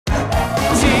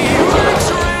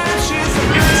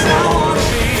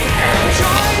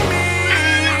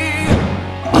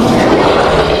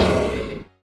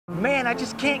I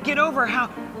just can't get over how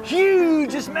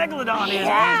huge this Megalodon is.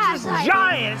 Yeah, It's just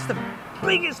giant. It's the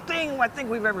biggest thing I think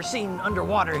we've ever seen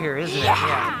underwater here, isn't it?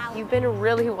 Yeah. You've been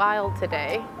really wild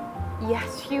today.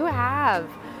 Yes, you have.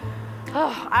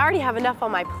 Oh, I already have enough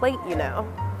on my plate, you know.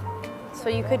 So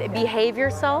you could behave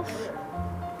yourself?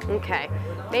 Okay,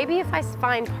 maybe if I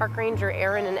find Park Ranger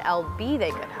Aaron and LB,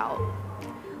 they could help.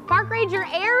 Park Ranger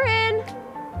Aaron!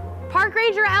 Park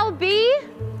Ranger LB?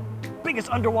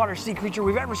 Biggest underwater sea creature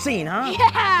we've ever seen, huh?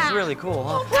 Yeah. It's really cool,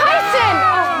 huh? Tyson!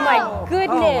 Oh my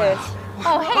goodness. wow.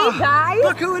 Oh, hey guys.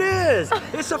 Look who it is!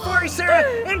 It's Safari Sarah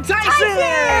and Tyson!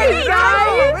 Hey, Oh,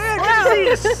 guys. man, good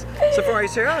to see you. Safari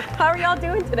Sarah. How are y'all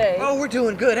doing today? Oh, we're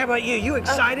doing good. How about you? You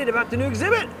excited about the new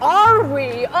exhibit? Are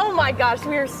we? Oh my gosh,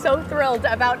 we are so thrilled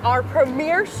about our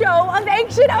premiere show of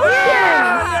Ancient Oceans!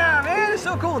 Yeah, man, it's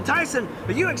so cool. And Tyson,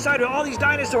 are you excited about all these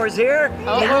dinosaurs here?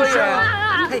 Oh,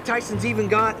 yeah. Hey, Tyson's even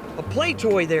got a play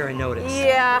toy there, I noticed.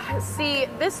 Yeah, see,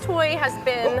 this toy has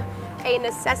been a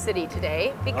necessity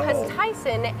today because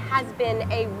Tyson has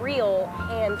been a real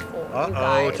handful, you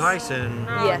guys. Tyson.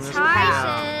 Yes, you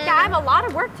have. Yeah, I have a lot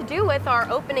of work to do with our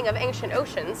opening of Ancient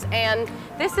Oceans, and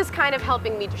this is kind of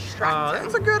helping me distract him.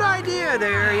 That's a good idea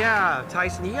there, yeah.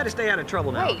 Tyson, you gotta stay out of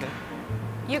trouble now, Wait, okay?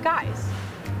 you guys,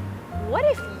 what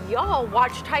if y'all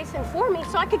watch Tyson for me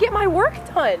so I could get my work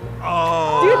done?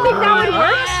 Oh. Do you think that would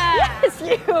work? Yes,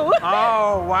 you.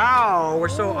 Oh, wow. We're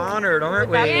so honored, aren't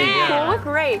we? That'd be cool.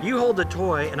 Great. You hold the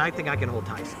toy, and I think I can hold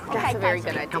Tyson. That's a very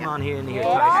good idea. Come on here in here,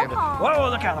 Tyson. Whoa,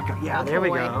 look out, look out. Yeah, there we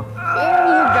go. There you go.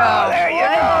 Oh, there you go.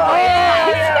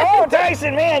 Yeah. Oh,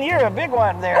 Tyson, man, you're a big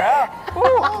one there, huh?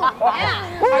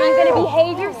 Are you going to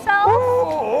behave yourself?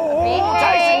 Oh,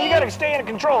 Tyson, you gotta stay in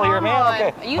control here,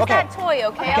 man. Okay. Use that toy,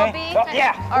 okay, LB?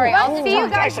 Yeah. All right, I'll see you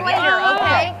guys Tyson, later, yeah.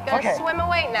 okay? Gotta swim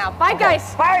away now. Bye,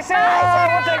 guys. Bye,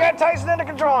 Sarah. We'll take Tyson under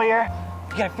control here.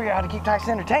 You gotta figure out how to keep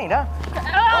Tyson entertained, huh?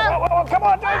 Whoa, come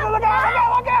on, Tyson, look out, look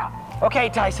out, look out. Okay,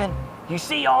 Tyson, you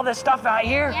see all this stuff out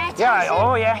here? Yeah, Tyson.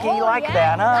 Oh, yeah, he liked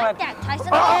that, huh? I like that, Tyson.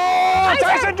 Oh,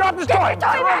 Tyson dropped his toy.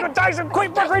 Tyson,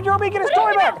 quick, Park Ranger, let me get his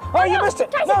toy back. Oh, you missed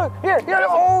it. No, here.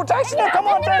 Oh, Tyson, come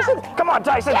on, Tyson. Come on,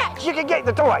 Tyson. You can get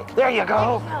the toy. There you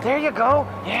go. There you go.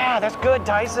 Yeah, that's good,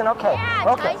 Tyson. Okay.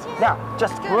 Yeah, Okay. Tyson. Now,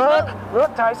 just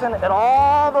look, Tyson, at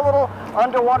all the little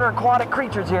underwater aquatic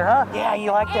creatures here, huh? Yeah,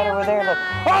 you like that over there.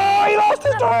 Oh, he lost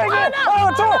his toy again.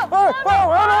 Oh, toy.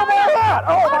 Oh, my hat.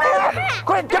 Oh, my hat.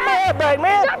 Quick, give me my hat back,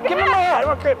 man. Give me my hat.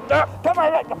 Okay. Put my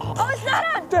hat. Oh, it's not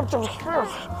on.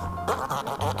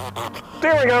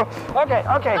 There we go. Okay.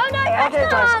 Oh, no, Okay,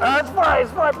 Tyson. It's fine.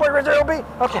 It's fine. Boy, it'll be.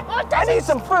 Okay. Oh, I need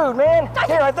some food, man. Tyson,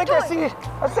 Here, I think I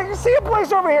see a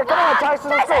place over here. Come on, Tyson.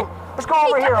 Let's go. Let's go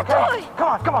over here, okay?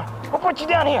 Come on. We'll put you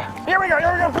down here. Here we go.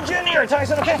 We're gonna put you in here,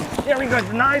 Tyson. Okay. There we go.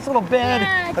 Nice little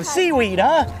bed of seaweed,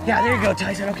 huh? Yeah. There you go,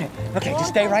 Tyson. Okay. Just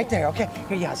stay right there. Okay.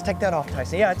 Here, yeah. Let's take that off,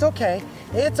 Tyson. Yeah. It's okay.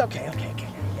 It's okay. Okay.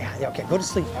 Yeah, okay, go to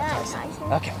sleep now, Tyson.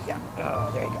 Okay, yeah. Oh,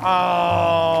 there you go.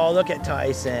 Oh, look at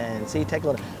Tyson. See, take a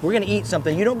little. We're gonna eat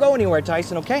something. You don't go anywhere,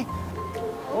 Tyson, okay?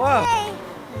 Whoa. Okay.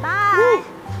 Bye. Woo.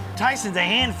 Tyson's a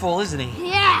handful, isn't he?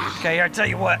 Yeah. Okay, I'll tell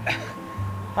you what.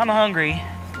 I'm hungry.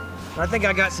 I think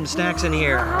I got some snacks in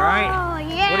here, all right? Oh,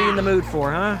 yeah. What are you in the mood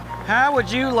for, huh? How would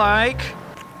you like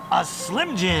a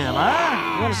Slim Jim,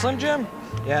 huh? You want a Slim Jim?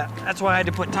 Yeah, that's why I had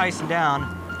to put Tyson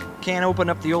down. Can't open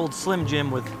up the old Slim Jim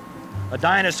with a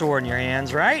dinosaur in your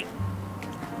hands, right?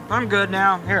 I'm good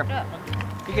now. Here,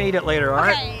 you can eat it later, all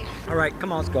right? Okay. All right,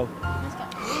 come on, let's go. Let's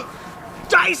go.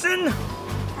 Tyson!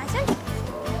 Tyson?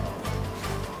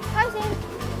 Tyson?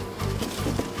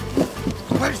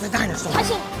 Where's the dinosaur?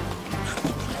 Tyson?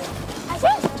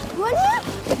 Tyson? You in there?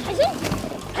 Tyson?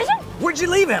 Tyson? Where'd you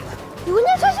leave him? You in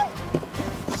there, Tyson?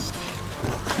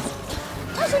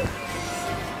 Tyson?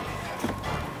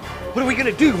 What are we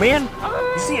gonna do, man?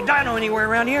 You see a dino anywhere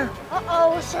around here?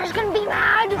 Uh-oh, Sarah's gonna be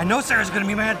mad. I know Sarah's gonna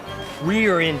be mad. We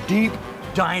are in deep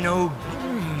dino.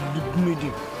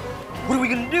 What are we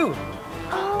gonna do?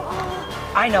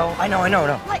 Oh. I know.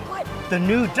 What? The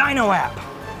new Dino app.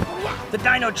 Oh, yeah. The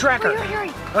Dino Tracker.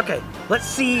 Hurry. Okay, let's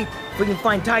see if we can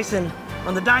find Tyson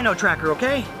on the Dino Tracker,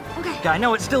 okay? Okay. I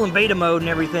know it's still in beta mode and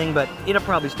everything, but it'll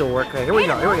probably still work. Okay, here we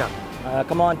go.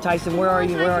 Come on, Tyson, where are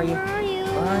you? Where are you?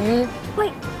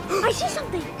 Wait, I see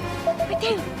something. Right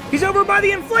there. He's over by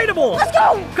the inflatables. Let's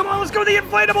go. Come on, let's go to the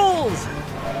inflatables.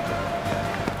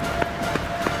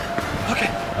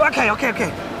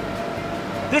 Okay.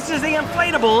 This is the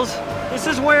inflatables. This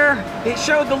is where it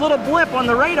showed the little blip on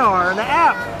the radar in the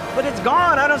app, but it's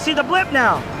gone. I don't see the blip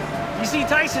now. You see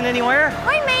Tyson anywhere?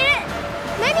 Wait a minute.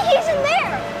 Maybe he's in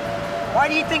there. Why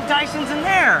do you think Tyson's in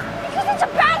there? Because it's a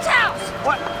bounce house.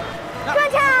 What?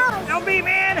 Bounce house. LB,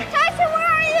 man. Tyson, where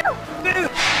are you?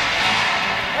 Dude.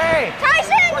 Hey!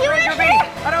 Tyson, you in here?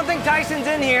 I don't think Tyson's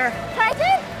in here.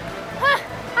 Tyson?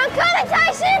 I'm coming,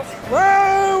 Tyson!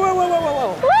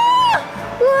 Whoa!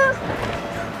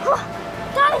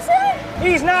 Tyson?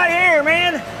 He's not here,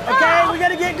 man. Okay, we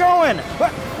gotta get going.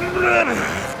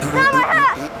 Not my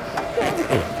hat!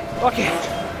 Okay,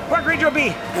 Park Ranger B.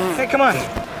 Hey, come on.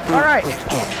 All right,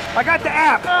 I got the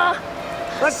app.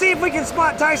 Let's see if we can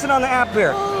spot Tyson on the app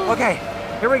here. Okay,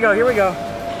 here we go.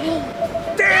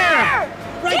 There!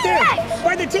 Right there!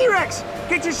 By the T-Rex!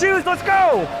 Get your shoes, let's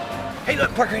go! Hey,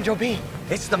 look, Park Ranger B.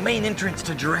 It's the main entrance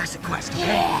to Jurassic Quest, okay?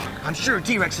 Yeah. I'm sure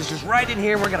T-Rex is just right in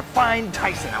here. We're gonna find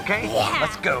Tyson, okay? Yeah.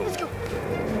 Let's go. Let's go.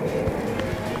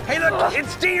 Hey, look,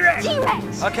 it's T-Rex!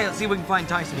 T-Rex! Okay, let's see if we can find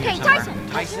Tyson here Hey, somewhere. Tyson.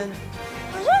 Tyson?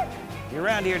 Tyson? You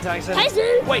around here, Tyson?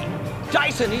 Tyson? Wait,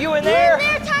 Tyson, are you in You there? in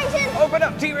there, Tyson? Open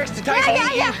up, T-Rex, to Tyson.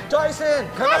 Yeah. Tyson,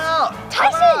 come out!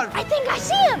 Tyson, Come on. I think I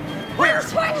see him. Where? The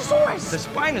Spinosaurus. The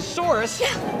Spinosaurus?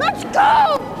 Yeah, let's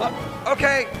go!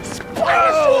 Okay.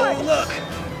 Spinosaurus. Oh, look.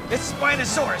 It's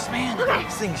Spinosaurus, man. Okay.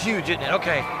 This thing's huge, isn't it?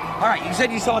 Okay. All right, you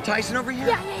said you saw Tyson over here?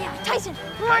 Yeah. Tyson,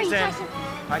 where are you, Tyson?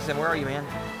 Tyson, where are you, man?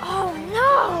 Oh,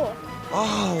 no.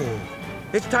 Oh,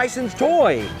 it's Tyson's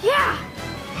toy. Yeah.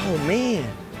 Oh, man.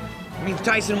 It means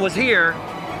Tyson was here.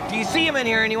 Do you see him in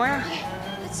here anywhere?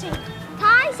 Let's see.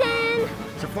 Tyson.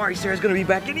 Safari Sarah's gonna be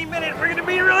back any minute. We're gonna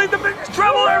be in really the biggest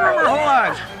trouble ever of our whole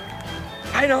lives.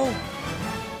 I know.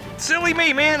 Silly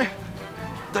me, man.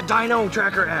 The Dino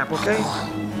Tracker app, okay?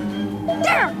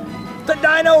 There. The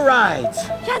Dino rides.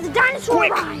 Yeah, the dinosaur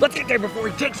Quick, ride. let's get there before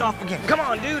he takes off again. Come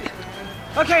on, dude.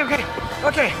 Okay.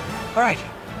 All right.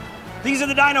 These are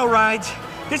the Dino rides.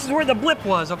 This is where the blip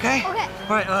was, okay? Okay.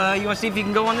 All right, you wanna see if you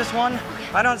can go on this one? Okay.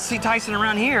 I don't see Tyson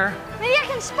around here. Maybe I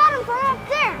can spot him from up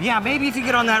there. Yeah, maybe if you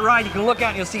get on that ride, you can look out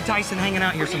and you'll see Tyson hanging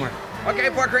out here somewhere. Okay,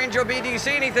 Park Ranger B, do you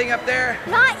see anything up there?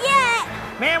 Not yet.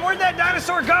 Man, where'd that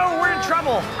dinosaur go? We're in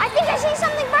trouble. I think I see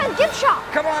something by the gift shop.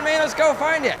 Come on, man, let's go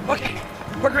find it. Okay,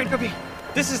 Park Ranger B,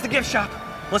 this is the gift shop.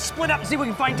 Let's split up and see if we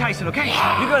can find Tyson, okay?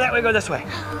 You go that way, go this way.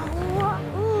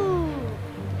 Ooh.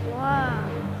 Wow.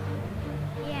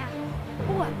 Yeah.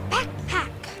 Ooh, a backpack.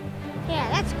 Yeah,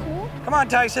 that's cool. Come on,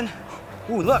 Tyson.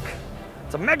 Ooh, look,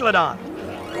 it's a Megalodon.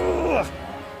 Ooh.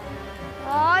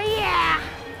 Oh, yeah.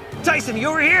 Tyson, you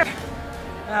over here?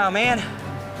 Oh, man.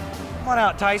 Come on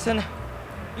out, Tyson.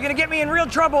 You're gonna get me in real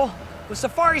trouble with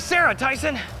Safari Sarah,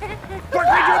 Tyson. Park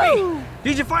Ranger B,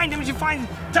 did you find him? Did you find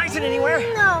Tyson anywhere?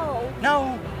 No.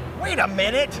 No. Wait a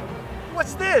minute.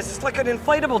 What's this? It's like an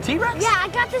inflatable T-Rex? Yeah, I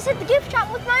got this at the gift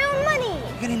shop with my own money.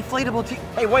 An inflatable T...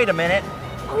 Hey, wait a minute.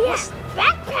 Oh, yes.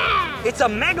 Backpack. It's a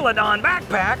Megalodon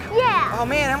backpack? Yeah. Oh,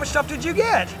 man, how much stuff did you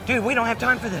get? Dude, we don't have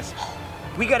time for this.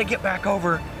 We gotta get back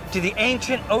over to the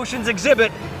Ancient Oceans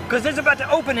exhibit because it's about to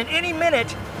open in any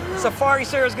minute. Safari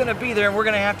Sarah's gonna be there and we're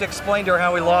gonna have to explain to her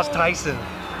how we lost Tyson.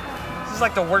 This is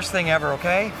like the worst thing ever,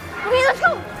 okay? Okay, let's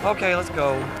go. Okay, let's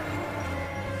go.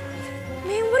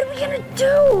 Man, what are we gonna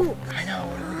do? I know,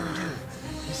 what are we gonna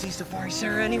do? You see Safari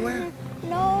Sarah anywhere?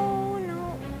 No.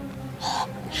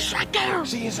 She's right there.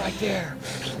 She is right there.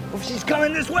 Oh, she's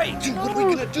coming this way. Dude, what are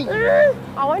we gonna do?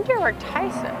 I wonder where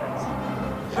Tyson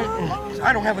is.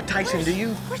 I don't have a Tyson, do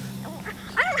you?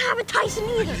 I don't have a Tyson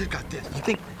I either. just got this.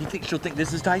 You think she'll think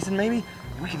this is Tyson, maybe?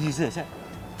 We could use this.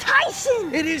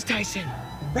 Tyson! It is Tyson.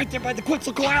 Right there by the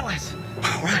Quetzalcoatl Atlas.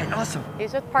 All right, awesome.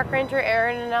 He's with Park Ranger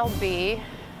Aaron and LB.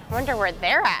 I wonder where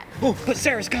they're at. Oh, but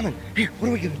Sarah's coming. Here, what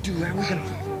are we gonna do? Are we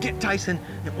gonna get Tyson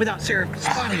without Sarah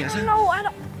spotting us? Huh? No, I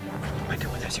don't. What am I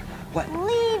doing with this here? What?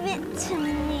 Leave it to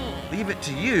me. Leave it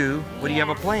to you. What, do you have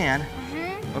a plan?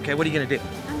 Okay, what are you gonna do?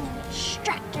 I'm gonna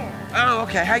distract her. Oh,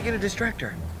 okay. How are you gonna distract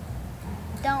her?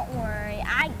 Don't worry,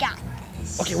 I got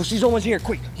this. Okay, well, she's almost here.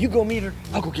 Quick, you go meet her.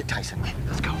 I'll go get Tyson.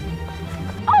 Let's go.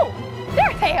 Oh,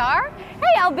 there they are.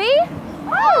 Hey, LB.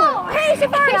 Oh, hey,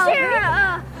 Safari Hey, LB.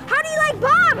 Sarah. How do you like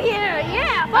Bob here?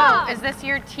 Yeah, Bob. Oh, is this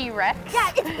your T-Rex?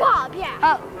 Yeah, it's Bob, yeah.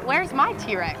 Oh, where's my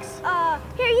T-Rex?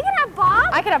 Here, you can have Bob.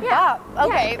 I could have Yeah.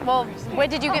 Bob. Okay, well, when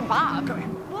did you get Bob?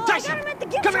 Well, Tyson, I got him at the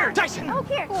gift come shop. here, Tyson. Oh,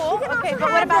 here. Cool. You can Okay, also but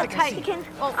what have about the- Tyson? You can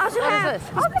Well, also what is have this?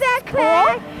 a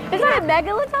backpack. Is that a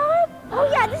Megalodon? Oh,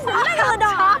 yeah, this is a Megalodon.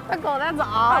 Topical, that's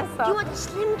awesome. Do you want the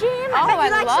Slim Jim? Oh, bet I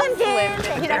you like love Slim Jim.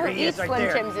 Slim. You know There who he eats is right Slim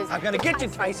there. Jims is I'm gonna get you,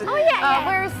 Tyson. Oh, yeah.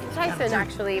 Where's Tyson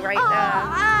actually right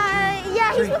now?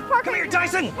 Yeah, he's with Parker. Come here,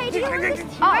 Tyson. Hey, do you want this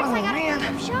T-Rex Oh, I got man. at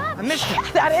the gift shop? I missed him.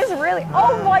 That is really,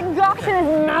 oh my gosh, and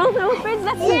his mouth opens.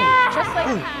 That's just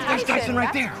like there's Tyson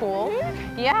right there. That's cool.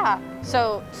 Yeah.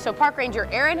 So Park Ranger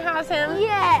Aaron has him.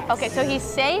 Yes. Okay, so he's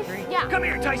safe. Yeah. Come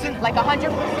here, Tyson. Like 100%.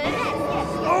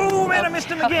 Oh, man, I missed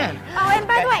him again. Oh, and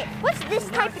by the way, what's this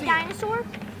type of dinosaur?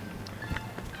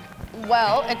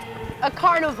 Well, it's a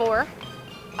carnivore.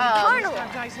 Carnival.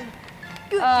 Tyson.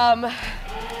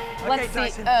 Let's see.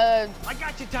 Tyson. I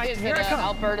got you, Tyson. Is Here it I an come.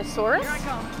 Albertosaurus? Here I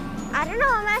come. I don't know,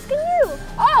 I'm asking you.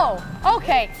 Oh,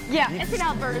 okay. Yeah, it's an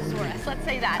Albertosaurus. Let's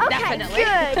say that, Okay, definitely.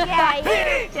 good.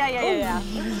 Yeah. Yeah.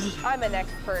 I'm an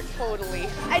expert, totally.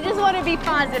 I just want to be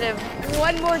positive.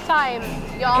 One more time.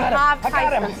 Y'all have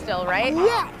Tyson still, right?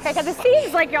 Yes. Okay, because it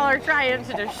seems like y'all are trying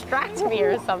to distract me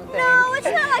or something. No, it's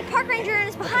not like Park Ranger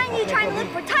is behind you trying to look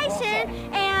for Tyson,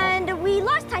 and we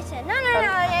lost Tyson. No.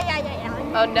 Yeah.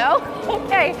 Oh, no?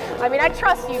 Okay. I mean, I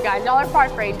trust you guys. Y'all are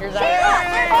park rangers.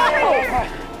 Tyson!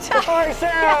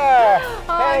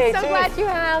 I'm so glad you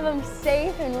have them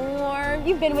safe and warm.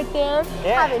 You've been with them,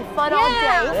 having fun all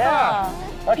day. Yeah.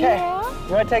 Okay. Yeah.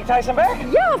 You want to take Tyson back?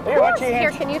 Yeah, of course.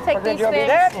 Here, Can you take these do things?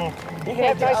 that, and you can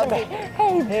have Tyson back.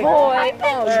 Hey, boy.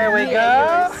 Oh, there we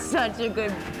yeah, go. You're such a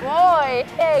good boy.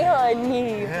 Hey,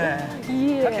 honey. Yeah.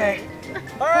 Okay.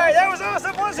 All right, that was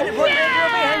awesome, wasn't it? Pork Ranger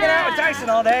and me hanging out with Tyson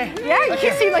all day. Yeah, you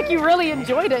seem like you really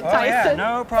enjoyed it, Tyson.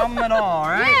 Yeah, no problem at all,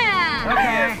 right? Yeah.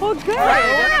 Okay. Well, good. All right,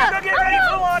 we're gonna go get ready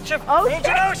for the launch of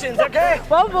Ancient Oceans, okay?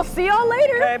 Well, we'll see y'all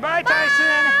later. Okay, bye, Tyson.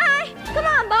 Bye. Come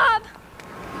on, Bob.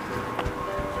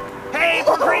 Hey,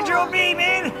 Pork Ranger OB,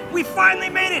 man! We finally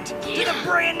made it to the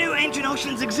brand new Ancient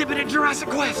Oceans exhibit at Jurassic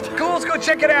Quest. Cool, let's go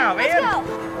check it out, man. Let's go.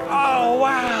 Oh,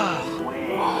 wow.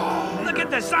 Look at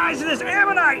the size of this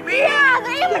ammonite, man. Yeah,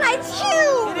 the ammonite's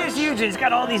huge. It is huge. It's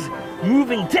got all these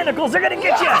moving tentacles. They're gonna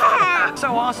get you.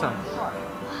 So awesome.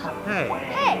 Hey.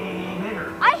 Hey,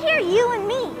 I hear you and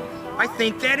me. I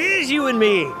think that is you and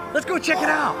me. Let's go check it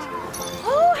out.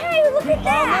 Oh, hey, look at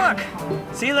that. Oh,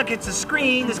 look. See, look, it's a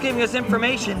screen that's giving us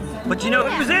information. But you know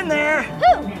who's in there?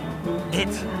 Who?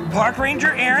 It's Park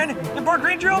Ranger Aaron and Park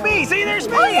Ranger OB. See, there's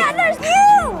me. Oh, yeah, there's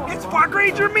you. It's Park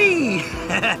Ranger me.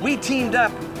 We teamed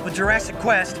up with Jurassic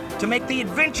Quest to make the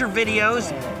adventure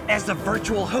videos as the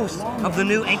virtual hosts of the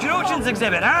new Ancient Oceans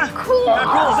exhibit, huh? Cool. How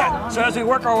cool is that? So as we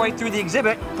work our way through the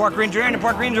exhibit, Park Ranger Aaron and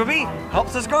Park Ranger OB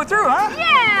helps us go through, huh?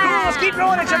 Yeah. Cool, let's keep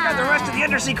going and check out the rest of the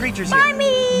undersea creatures here. By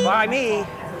me. By me.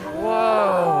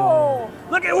 Whoa.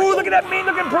 Look at that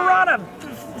mean-looking piranha,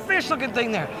 fish-looking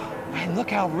thing there. Man, look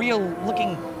how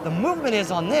real-looking the movement is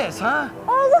on this, huh?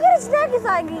 Oh, look at his neck. It's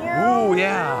like here. Ooh,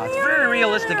 yeah. It's very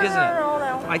realistic, isn't it?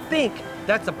 No. I think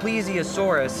that's a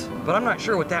plesiosaurus, but I'm not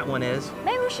sure what that one is.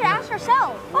 Maybe we should ask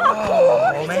ourselves. Oh, cool.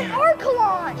 Look, it's an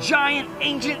Archelon. Giant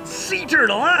ancient sea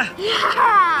turtle, huh?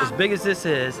 Yeah. As big as this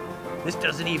is, this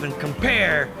doesn't even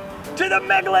compare to the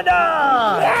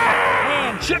Megalodon. Yeah.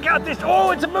 Man, check out this.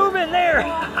 Oh, it's moving there.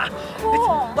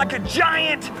 Cool. It's like a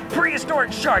giant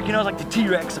prehistoric shark, you know, like the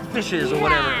T-Rex of fishes or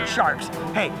whatever, sharks.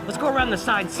 Hey, let's go around the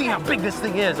side and see how big this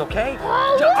thing is, okay?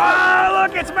 Oh,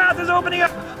 Look, its mouth is opening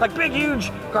up like big, huge,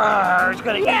 it's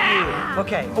gonna eat you.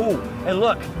 Okay, oh, and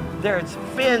look, there its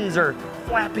fins are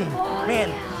flapping.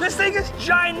 Man, this thing is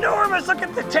ginormous. Look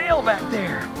at the tail back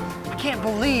there. I can't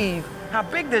believe how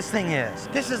big this thing is.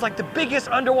 This is like the biggest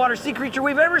underwater sea creature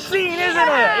we've ever seen, isn't it?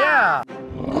 Yeah.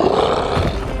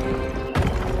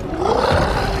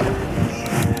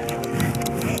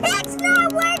 It's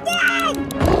not working!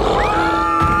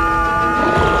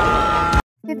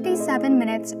 57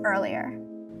 minutes earlier.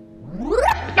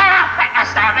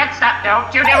 Stop,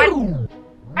 don't you do it! No!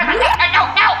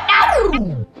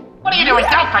 What are you doing?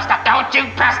 Don't press that, don't you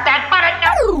press that button!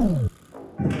 No!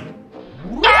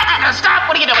 Stop,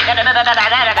 what are you doing? That's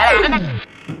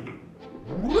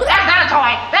not a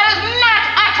toy! That is not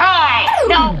a toy!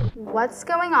 No! What's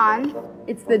going on?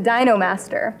 It's the Dino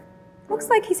Master. Looks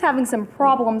like he's having some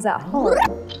problems at home.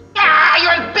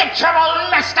 You're in big trouble,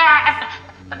 mister!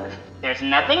 There's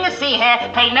nothing to see here.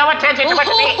 Pay no attention to what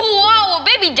you see. Whoa, a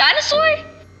baby dinosaur?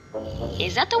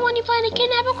 Is that the one you plan to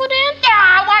kidnap, Uncle Dan?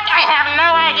 Yeah, what? I have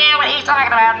no idea what he's talking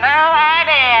about. No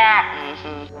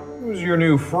idea. Who's your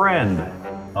new friend,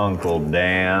 Uncle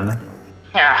Dan?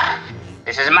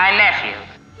 This is my nephew,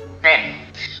 Finn.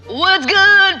 What's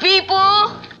good,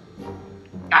 people?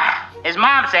 His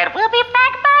mom said we'll be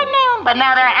back by noon, but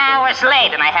now they're hours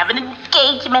late and I have an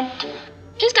engagement.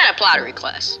 He's got a pottery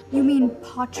class. You mean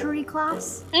pottery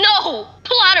class? No,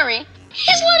 pottery.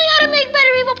 He's learning how to make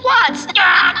better evil plots.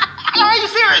 Are you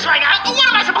serious right now? What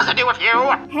am I supposed to do with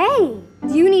you? Hey,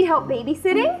 do you need help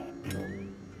babysitting?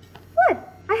 What?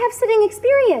 I have sitting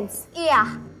experience.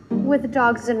 Yeah. With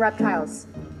dogs and reptiles.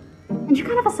 And you're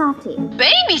kind of a softie.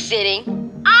 Babysitting?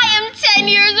 I am 10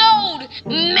 years old,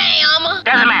 ma'am.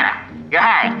 Doesn't matter. You're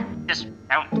hired. Just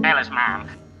don't tell his mom.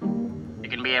 You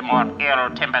can be more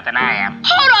ill-tempered than I am.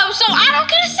 Hold on, so I don't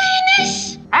get a say in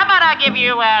this? How about I give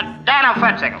you a Dino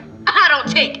Fudgesicle? I don't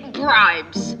take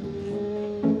bribes. 2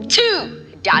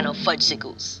 Dino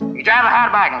Fudgesicles. You drive a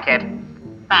hard bargain, kid.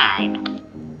 Fine.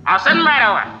 I'll send him right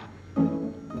over.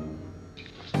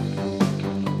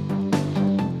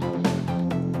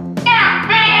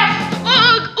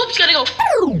 Oops, gotta go.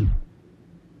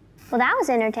 Well, that was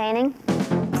entertaining.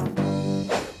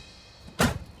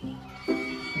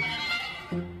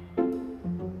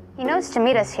 He knows to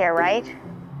meet us here, right?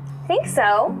 Think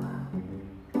so.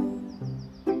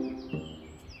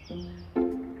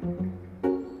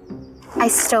 I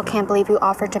still can't believe you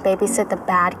offered to babysit the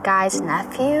bad guy's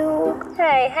nephew.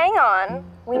 Hey, hang on.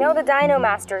 We know the Dino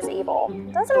Master's evil.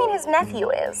 Doesn't mean his nephew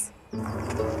is.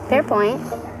 Fair point.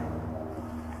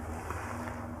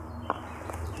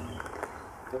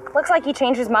 Looks like he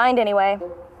changed his mind anyway.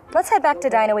 Let's head back to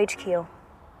Dino HQ.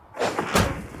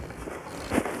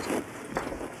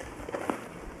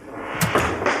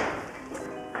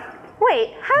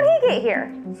 Wait, how did he get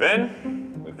here?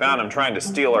 Finn, we found him trying to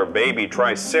steal our baby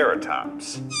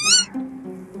Triceratops.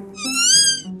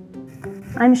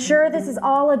 I'm sure this is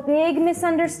all a big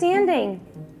misunderstanding.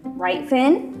 Right,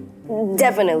 Finn?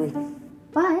 Definitely.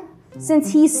 But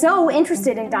since he's so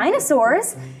interested in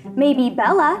dinosaurs, maybe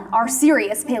Bella, our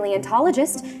serious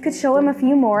paleontologist, could show him a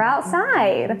few more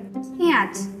outside.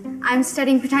 Can't. I'm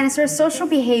studying dinosaurs' social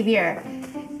behavior.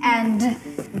 And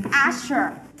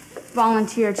Asher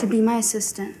volunteered to be my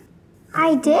assistant.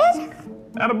 I did?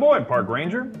 Attaboy, Park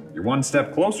Ranger. You're one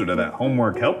step closer to that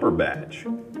homework helper badge.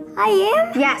 I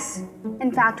am? Yes.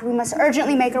 In fact, we must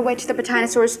urgently make our way to the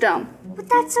Dinosaur's dome. But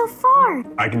that's so far.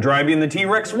 I can drive you in the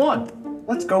T-Rex 1.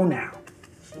 Let's go now.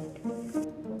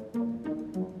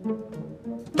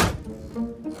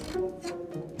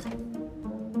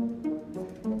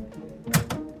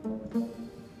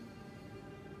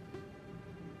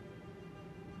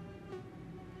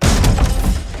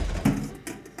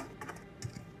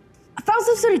 I found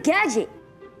some sort of gadget.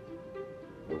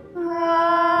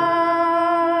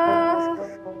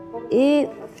 It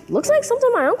looks like something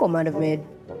my uncle might have made.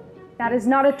 That is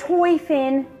not a toy,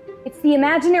 Finn. It's the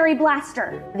imaginary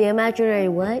blaster. The imaginary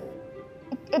what?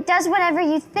 It does whatever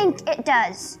you think it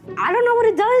does. I don't know what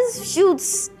it does.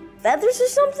 Shoots feathers or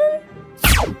something?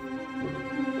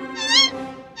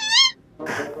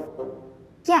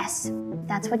 Yes,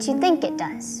 that's what you think it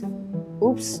does.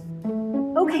 Oops.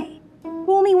 Okay,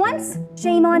 fool me once,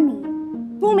 shame on me.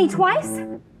 Fool me twice,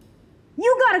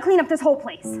 you gotta clean up this whole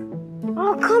place.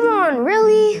 Oh, come on,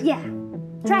 really? Yeah,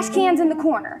 trash cans in the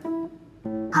corner.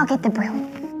 I'll get the broom.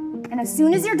 And as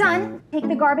soon as you're done, take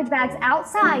the garbage bags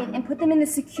outside and put them in the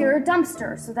secure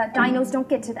dumpster so that dinos don't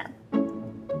get to them.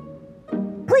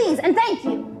 Please and thank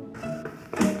you.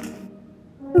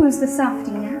 Who's the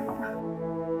softie now?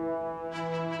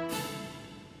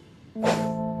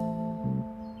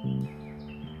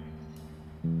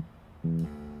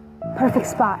 Perfect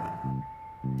spot.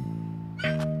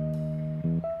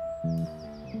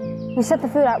 You set the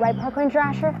food out, right, Park Ranger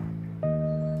Asher?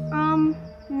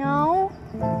 No.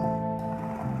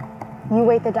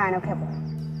 You ate the dino kibble.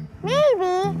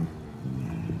 Maybe.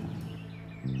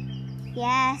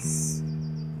 Yes.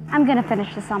 I'm gonna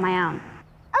finish this on my own.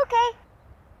 Okay.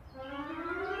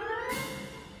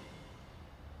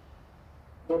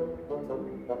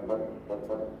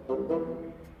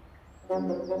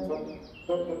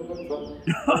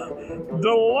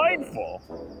 Delightful.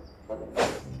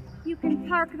 You can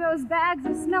park those bags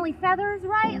of smelly feathers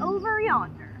right over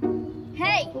yonder.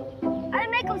 Hey, I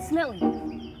didn't make them smelly.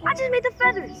 I just made the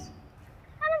feathers.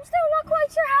 And I'm still not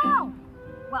quite sure how.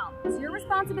 Well, it's your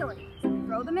responsibility. So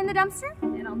throw them in the dumpster,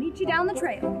 and I'll meet you down the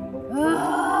trail.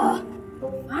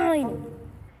 Fine.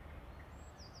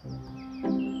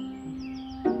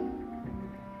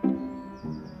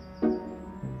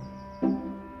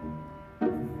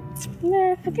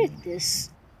 Nah, forget this.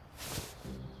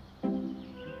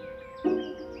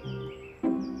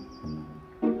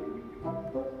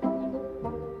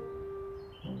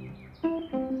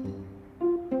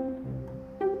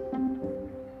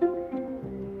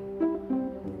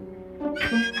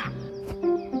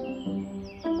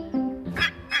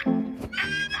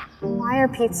 Why are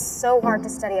Pete's so hard to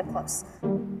study up close?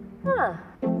 Huh.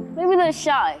 Maybe they're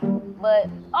shy, but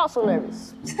also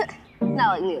nervous.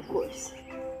 Not like me, of course.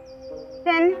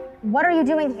 Finn, what are you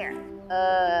doing here?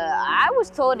 I was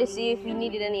told to see if you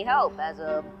needed any help as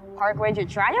a park ranger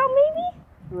tryout, maybe?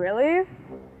 Really?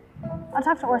 I'll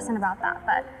talk to Orson about that,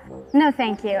 but no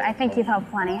thank you. I think you've helped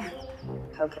plenty.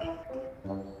 Okay.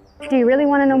 Do you really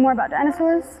want to know more about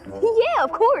dinosaurs? Yeah,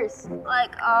 of course.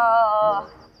 Like,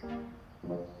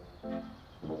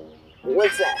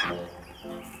 what's that?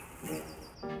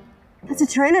 That's a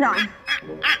pteranodon.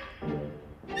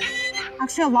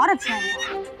 Actually, a lot of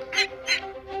pteranodons.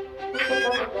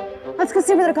 Let's go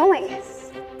see where they're going.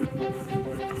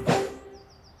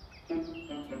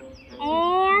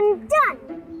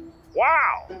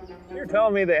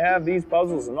 telling me they have these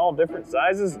puzzles in all different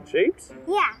sizes and shapes?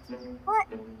 Yeah, but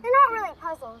they're not really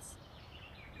puzzles.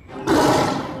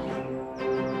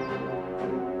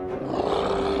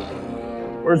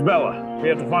 Where's Bella? We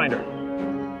have to find her.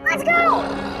 Let's go!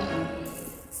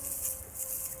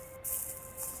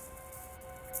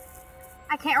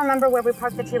 I can't remember where we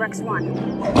parked the T-Rex one.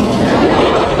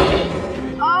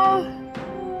 Oh,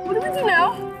 what do we do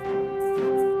now?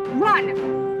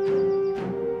 Run!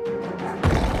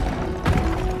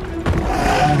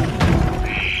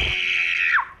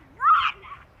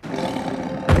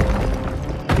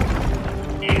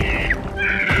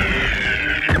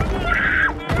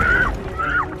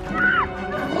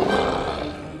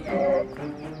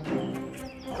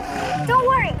 Don't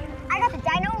worry, I got the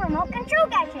Dino remote control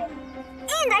gadget.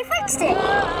 And I fixed it.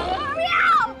 Hurry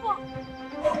up!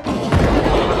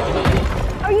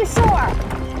 Are you sure?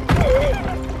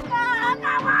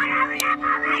 Come on, hurry up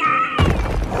already!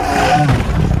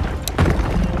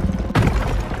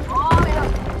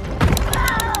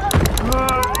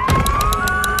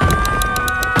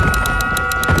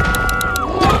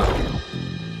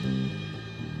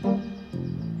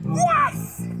 Yes!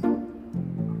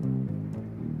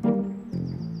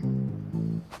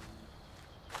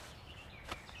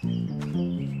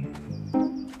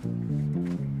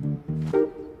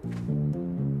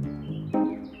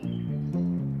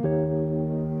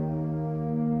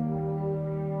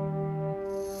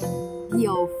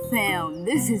 Yo, fam,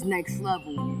 this is next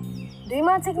level. Do you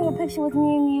mind taking a picture with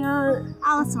me and the,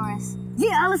 Allosaurus.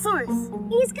 Yeah, Allosaurus.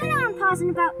 He's gonna unpause in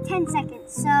about 10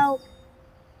 seconds, so...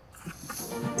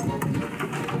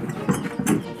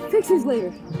 Pictures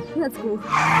later. That's cool.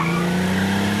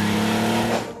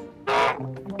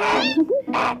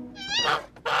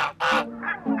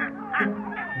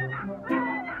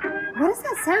 What does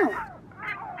that sound?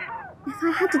 If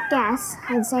I had to guess,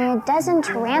 I'd say a dozen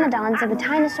pteranodons of a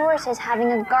Dinosaurus is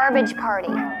having a garbage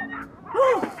party.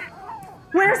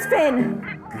 Where's Finn?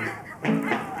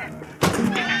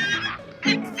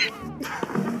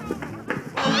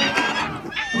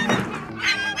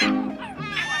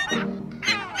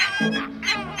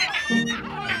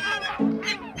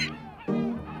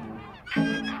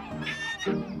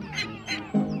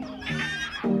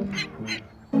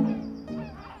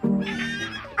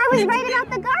 I was right about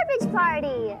the garbage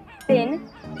party. Finn,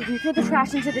 did you throw the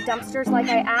trash into the dumpsters like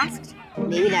I asked?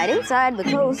 Maybe not inside, but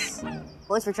close.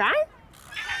 What's for trying?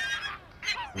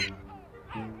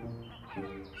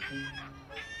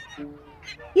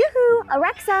 Yoo-hoo,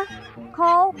 Alexa,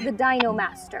 call the Dino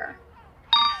Master.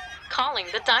 Calling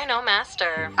the Dino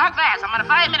Master. Talk fast. I'm on a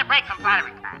 5-minute break from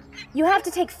firing class. You have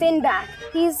to take Finn back.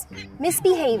 He's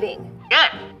misbehaving.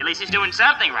 Good. At least he's doing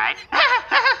something right.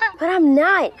 But I'm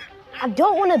not. I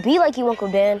don't want to be like you, Uncle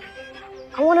Dan.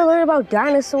 I want to learn about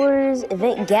dinosaurs,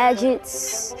 invent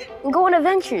gadgets, and go on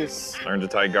adventures. Learn to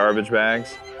tie garbage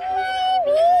bags.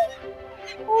 Maybe.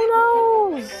 Who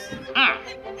knows?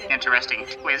 Interesting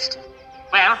twist.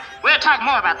 Well, we'll talk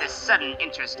more about this sudden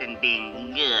interest in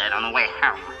being good on the way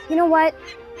home. You know what?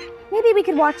 Maybe we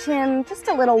could watch him just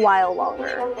a little while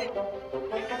longer.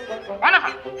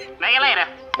 Wonderful. See you later.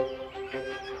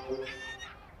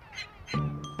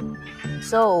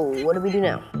 So, what do we do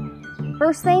now?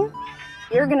 First thing,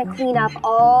 you're gonna clean up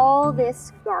all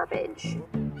this garbage.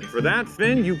 For that,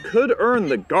 Finn, you could earn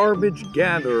the Garbage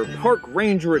Gatherer Park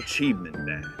Ranger Achievement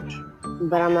Badge.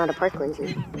 But I'm not a park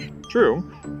ranger. True,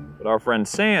 but our friend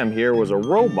Sam here was a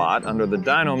robot under the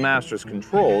Dino Master's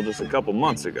control just a couple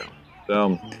months ago.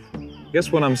 So, I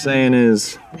guess what I'm saying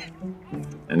is,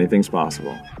 anything's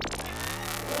possible.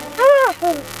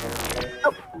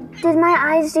 Oh, did my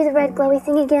eyes do the red glowy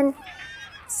thing again?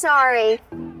 Sorry.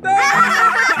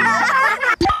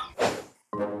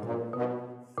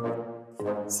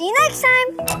 See you next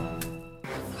time.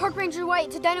 Park Ranger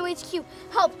White to Dino HQ.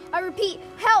 Help! I repeat,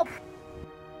 help!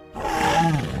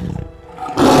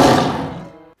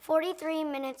 43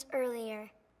 minutes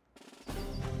earlier.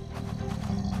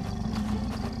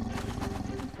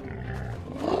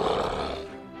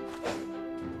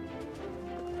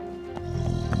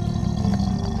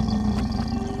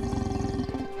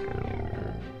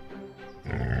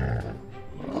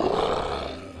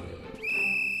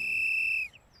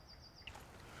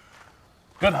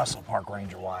 Good hustle, Park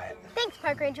Ranger Wyatt. Thanks,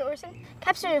 Park Ranger Orson.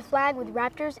 Capturing a flag with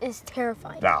raptors is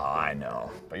terrifying. Oh, I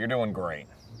know, but you're doing great.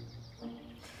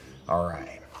 All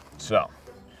right, so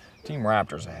Team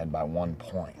Raptor's ahead by 1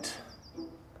 point,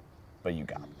 but you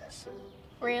got this.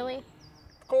 Really?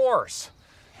 Of course.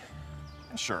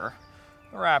 And sure,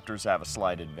 the Raptors have a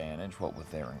slight advantage, what with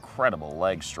their incredible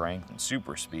leg strength and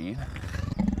super speed.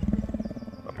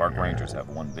 But Park Rangers have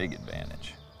one big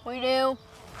advantage. We do.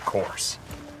 Of course.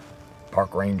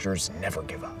 Park rangers never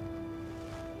give up.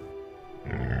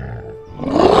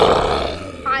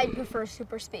 I'd prefer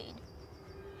super speed.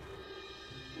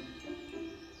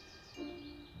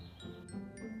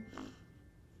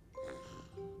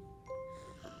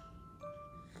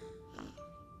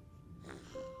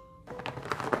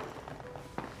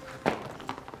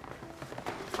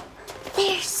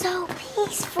 They're so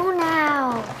peaceful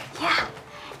now. Yeah,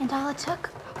 and all it took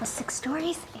was 6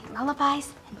 stories, 8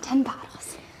 lullabies, and 10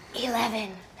 bottles. 11.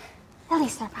 At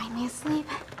least they're finally asleep.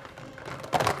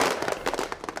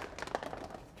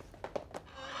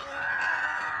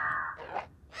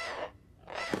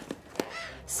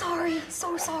 Sorry,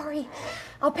 so sorry.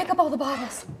 I'll pick up all the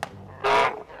bottles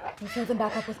and fill them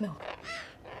back up with milk.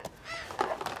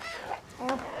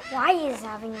 Well, why is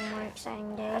having a more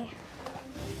exciting day?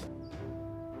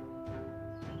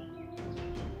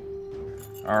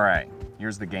 All right,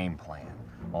 here's the game plan.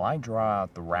 While I draw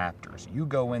out the raptors, you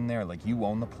go in there like you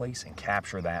own the place and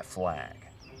capture that flag.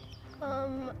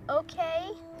 Okay.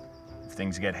 If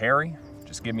things get hairy,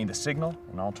 just give me the signal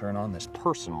and I'll turn on this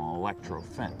personal electro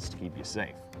fence to keep you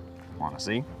safe. Wanna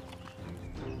see?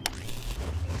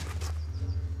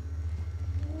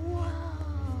 Whoa.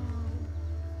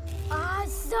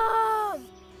 Awesome!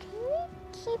 Can we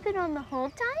keep it on the whole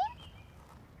time?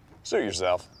 Suit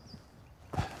yourself.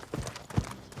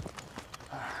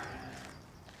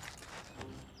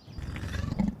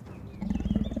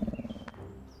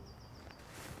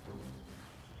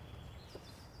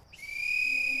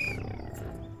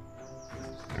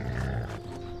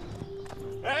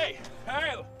 Hey,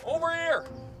 over here.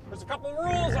 There's a couple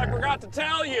rules I forgot to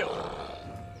tell you.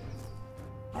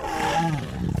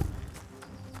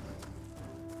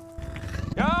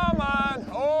 Come on,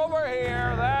 over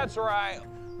here, that's right.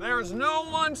 There's no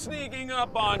one sneaking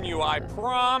up on you, I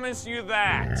promise you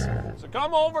that. So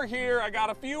come over here, I got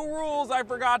a few rules I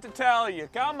forgot to tell you.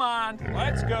 Come on,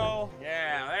 let's go.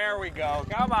 Yeah, there we go,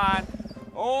 come on.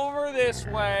 Over this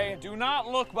way, do not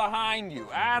look behind you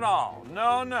at all.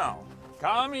 No, no.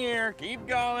 Come here, keep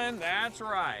going, that's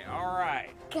right, all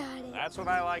right. Got it. That's what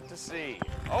I like to see.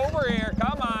 Over here,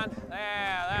 come on.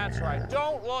 Yeah, that's right.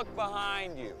 Don't look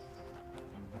behind you.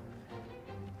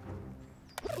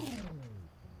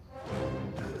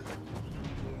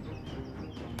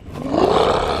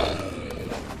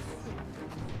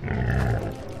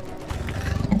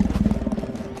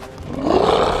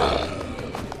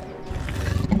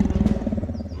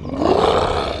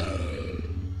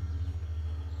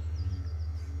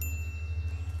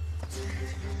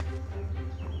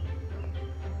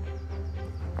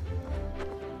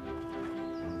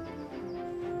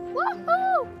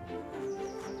 Woohoo!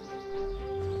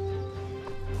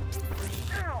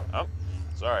 Oh,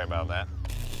 sorry about that.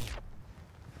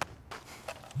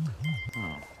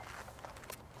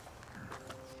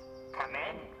 Come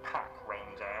in, park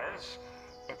rangers.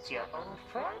 It's your old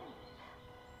friend.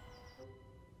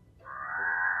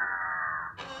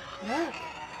 Look,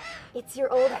 it's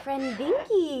your old friend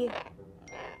Binky.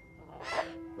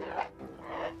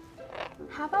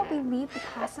 How about we leave the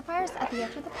pacifiers at the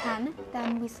edge of the pen,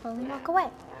 then we slowly walk away?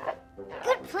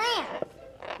 Good plan.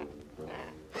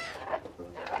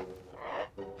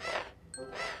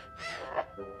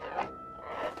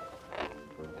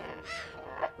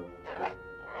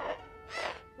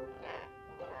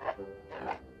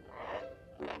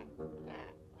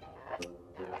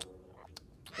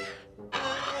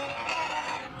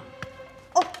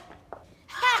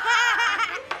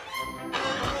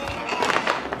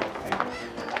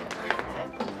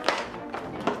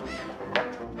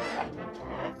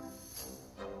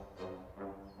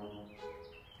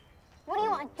 What do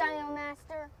you want, Dino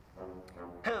Master?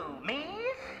 Who, me?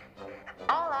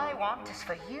 All I want is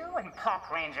for you and Park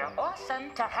Ranger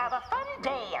Orson to have a fun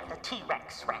day at the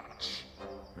T-Rex Ranch.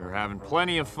 We were having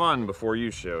plenty of fun before you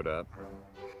showed up.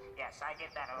 Yes, I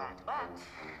get that a lot, but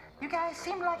you guys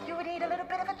seem like you would need a little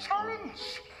bit of a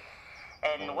challenge.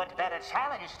 And what better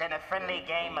challenge than a friendly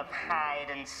game of hide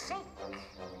and seek?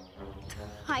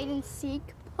 Hide and seek?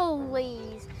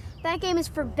 Please. That game is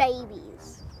for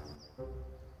babies.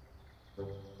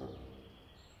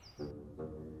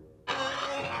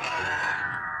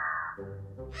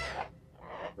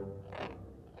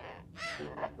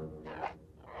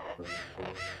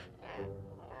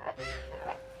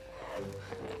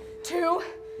 Too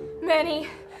many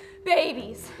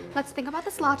babies. Let's think about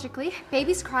this logically.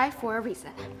 Babies cry for a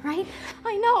reason, right?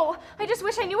 I know. I just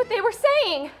wish I knew what they were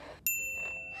saying.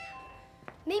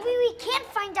 Maybe we can't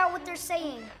find out what they're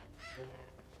saying.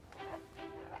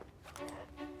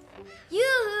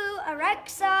 Yoo-hoo,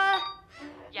 Alexa.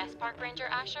 Yes, Park Ranger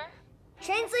Asher?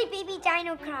 Translate baby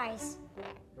dino cries.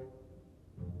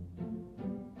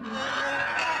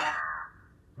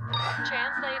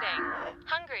 Translating.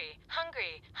 Hungry,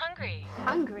 hungry, hungry.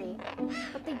 Hungry?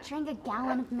 But they drank a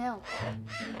gallon of milk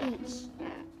each.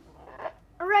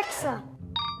 Alexa,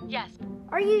 Yes.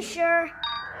 are you sure?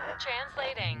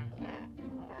 Translating.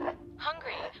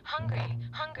 Hungry, hungry,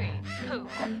 hungry. Poo.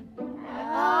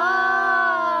 Ah.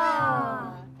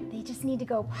 They just need to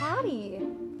go potty.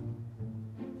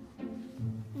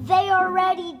 They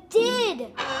already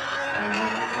did!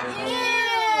 Yeah!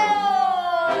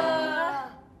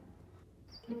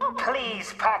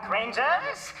 Please, park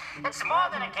rangers. It's more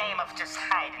than a game of just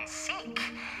hide and seek.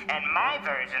 In my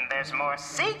version, there's more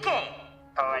seeking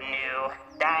for a new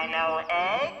dino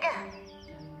egg.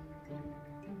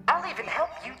 I'll even help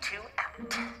you two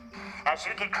out. As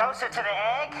you get closer to the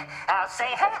egg, I'll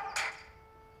say hut.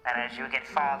 And as you get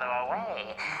farther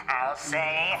away, I'll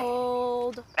say...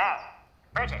 Hold. No,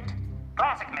 Bridget,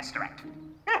 classic misdirect.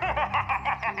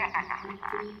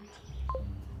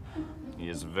 He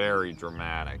is very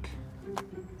dramatic.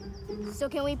 So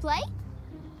can we play?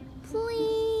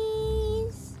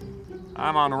 Please?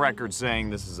 I'm on record saying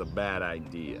this is a bad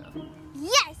idea.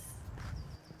 Yes!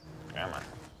 Come on.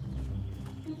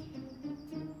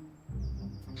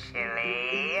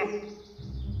 Chili.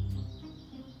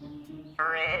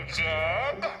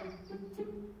 Frigid.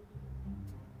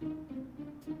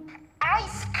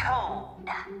 Ice cold.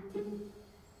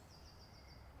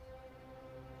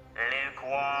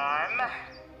 Lukewarm.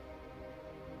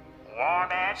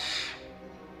 Warmish.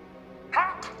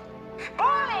 Hot.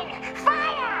 Boiling.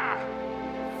 Fire!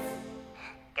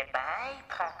 Goodbye,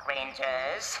 park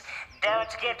rangers. Don't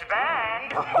get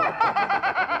burned.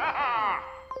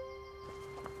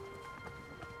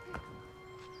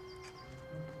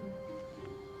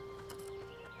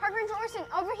 Park Ranger Orson,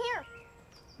 over here.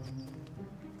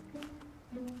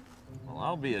 Well,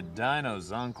 I'll be a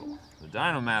dino's uncle. The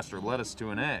Dino Master led us to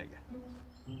an egg.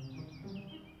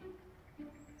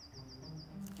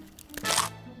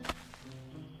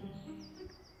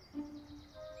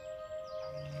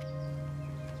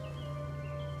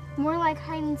 More like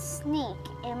hide and sneak,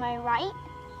 am I right?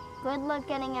 Good luck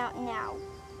getting out now.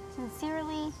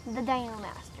 Sincerely, the Dino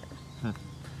Master. At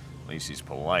least he's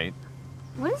polite.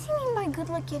 What does he mean by good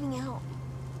luck getting out?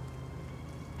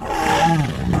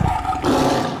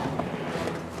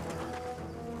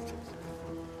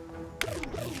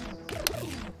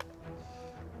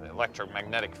 The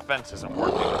electromagnetic fence isn't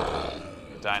working.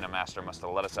 The Dino Master must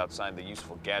have let us outside the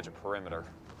useful gadget perimeter.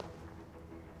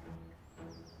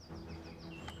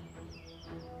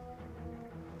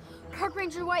 Park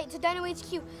Ranger White to Dino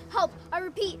HQ. Help! I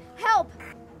repeat, help!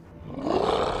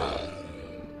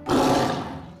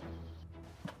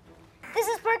 This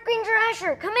is Park Ranger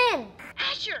Asher. Come in.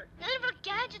 Asher, none of our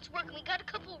gadgets work and we got a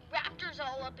couple of raptors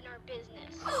all up in our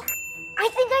business. I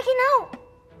think I can help.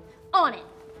 On it.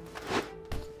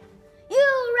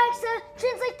 You, Rexa,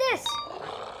 translate this.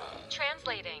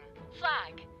 Translating.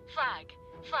 Flag, flag,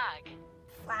 flag.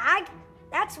 Flag?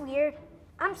 That's weird.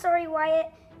 I'm sorry,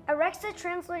 Wyatt. Alexa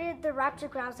translated the raptor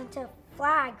growls into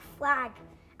flag, flag.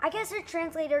 I guess her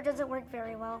translator doesn't work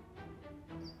very well.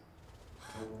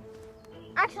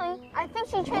 Actually, I think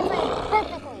she translated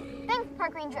perfectly. Thanks,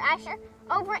 Park Ranger Asher.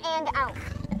 Over and out.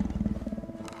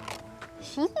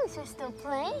 She thinks we're still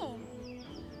playing.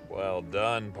 Well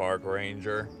done, Park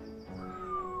Ranger.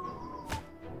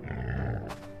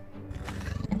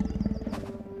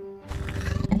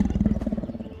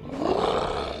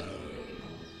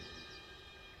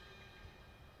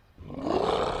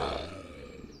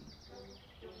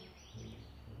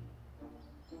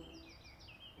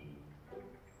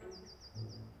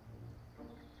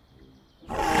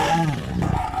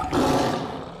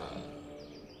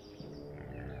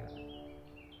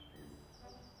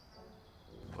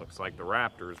 Looks like the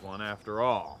Raptors won after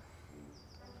all.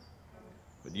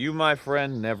 But you, my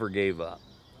friend, never gave up.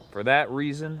 For that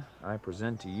reason, I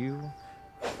present to you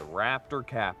the Raptor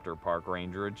Captor Park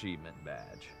Ranger Achievement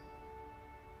Badge.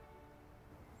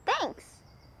 Thanks.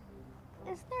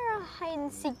 Is there a hide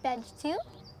and seek badge too?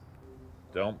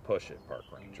 Don't push it, Park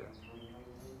Ranger.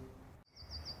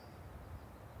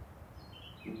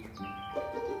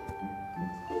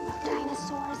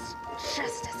 Dinosaurs,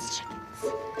 just as chickens.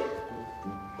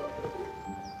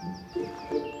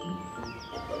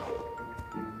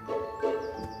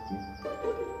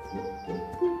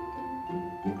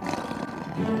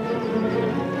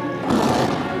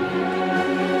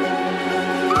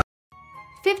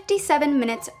 "57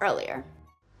 minutes earlier.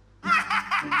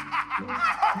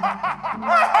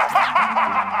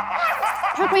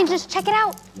 Park Rangers, check it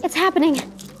out. It's happening.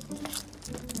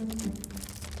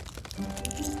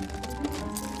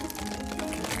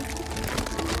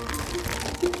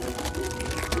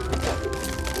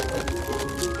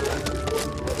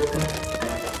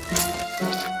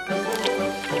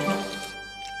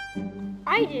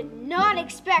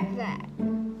 expect that.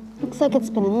 Looks like it's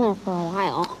been in there for a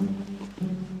while.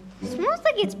 Smells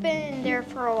like it's been in there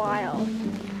for a while.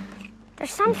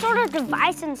 There's some sort of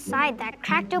device inside that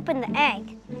cracked open the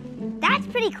egg. That's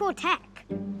pretty cool tech.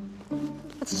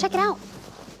 Let's check it out.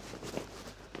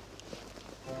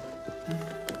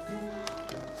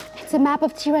 It's a map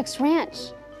of T-Rex Ranch,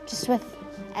 just with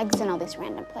eggs in all these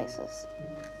random places.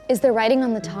 Is there writing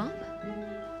on the top?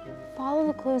 Follow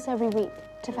the clues every week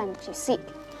to find what you seek.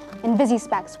 And Busy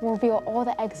Specs will reveal all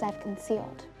the eggs I've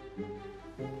concealed.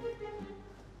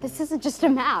 This isn't just a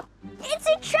map. It's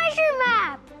a treasure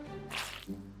map!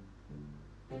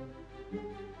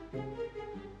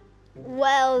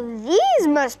 Well, these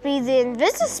must be the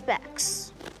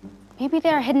Invisispecs. Maybe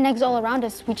there are hidden eggs all around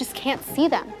us. We just can't see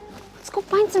them. Let's go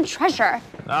find some treasure.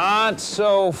 Not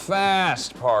so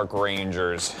fast, park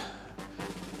rangers.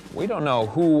 We don't know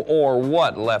who or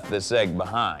what left this egg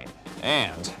behind.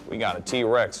 And we got a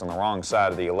T-Rex on the wrong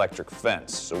side of the electric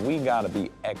fence, so we gotta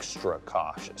be extra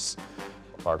cautious.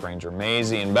 Park Ranger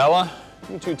Maisie and Bella,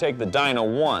 you two take the Dino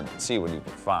 1 and see what you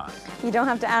can find. You don't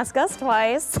have to ask us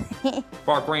twice.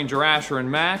 Park Ranger Asher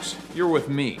and Max, you're with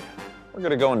me. We're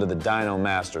gonna go into the Dino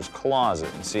Master's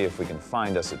closet and see if we can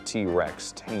find us a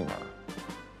T-Rex tamer.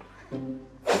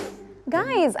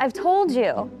 Guys, I've told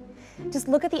you. Just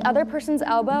look at the other person's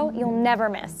elbow, you'll never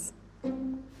miss.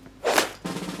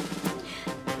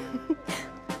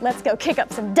 Let's go kick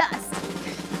up some dust.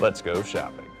 Let's go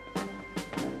shopping.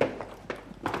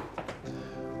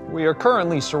 We are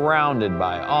currently surrounded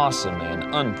by awesome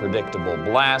and unpredictable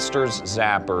blasters,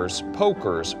 zappers,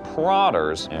 pokers,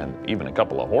 prodders, and even a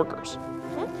couple of horkers.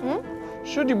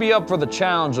 Should you be up for the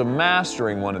challenge of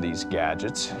mastering one of these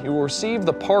gadgets, you will receive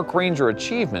the Park Ranger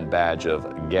Achievement Badge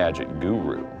of Gadget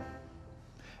Guru.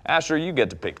 Asher, you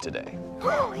get to pick today.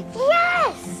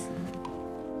 Yes!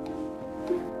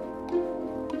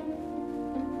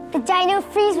 The Dino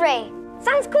Freeze Ray.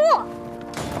 Sounds cool.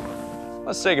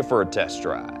 Let's take it for a test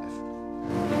drive.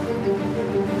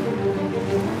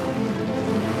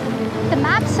 The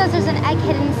map says there's an egg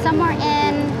hidden somewhere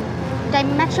in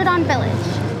Dimetrodon Village.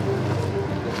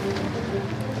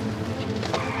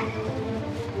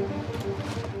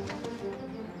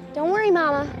 Don't worry,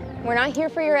 Mama. We're not here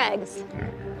for your eggs.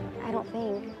 I don't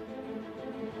think.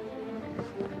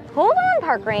 Hold on,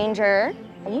 Park Ranger.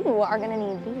 You are gonna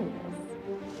need these.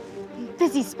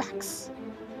 Busy Specs.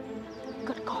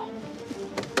 Good call.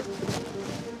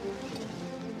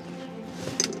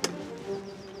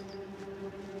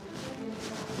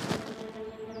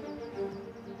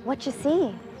 What you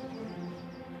see?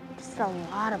 Just a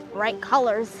lot of bright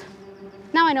colors.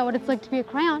 Now I know what it's like to be a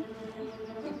crayon.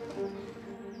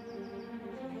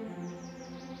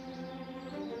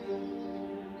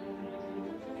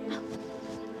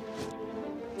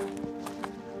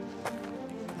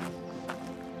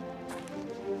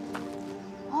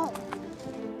 Oh.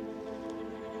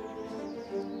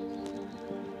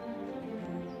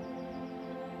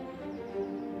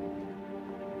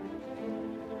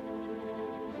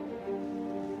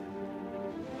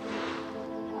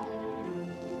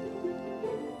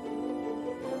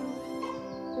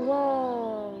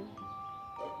 Whoa.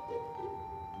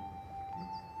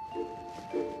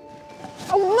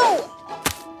 Oh no!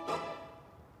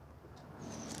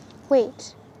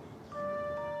 Wait.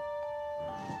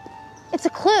 It's a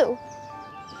clue.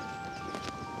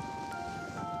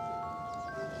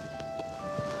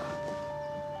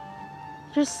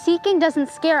 Your seeking doesn't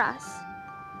scare us.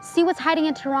 See what's hiding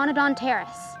in Pteranodon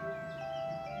Terrace.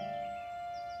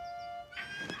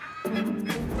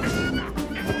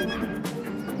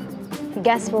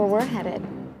 Guess where we're headed?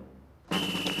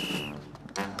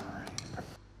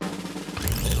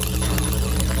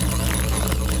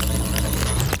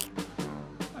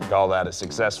 I call that a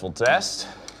successful test.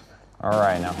 All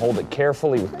right, now hold it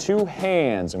carefully with 2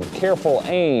 hands and with careful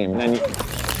aim. Then you...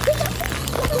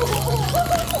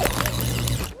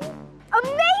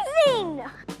 Amazing!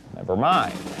 Never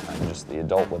mind. I'm just the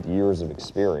adult with years of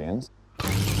experience.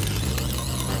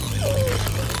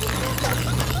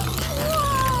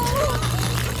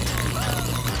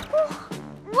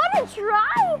 What a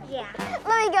try! Yeah.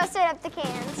 Let me go set up the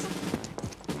cans.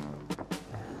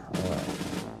 All right.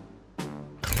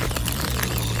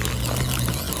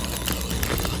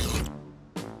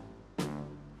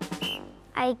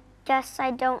 I guess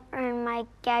I don't earn my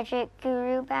Gadget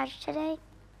Guru badge today.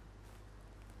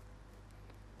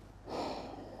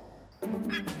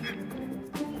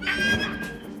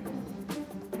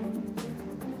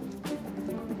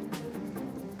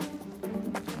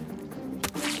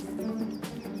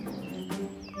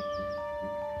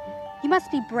 You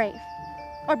must be brave,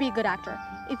 or be a good actor,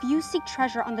 if you seek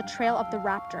treasure on the trail of the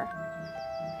raptor.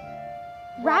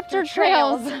 Raptor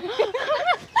trails.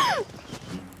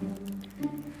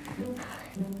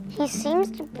 He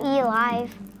seems to be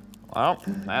alive. Well,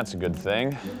 that's a good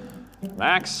thing.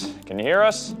 Max, can you hear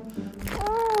us?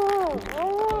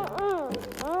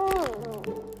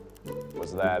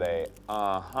 Was that a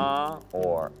uh-huh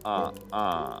or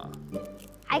uh-uh?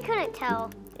 I couldn't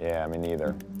tell. Yeah, me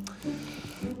neither.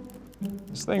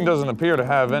 This thing doesn't appear to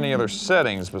have any other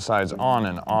settings besides on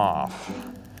and off.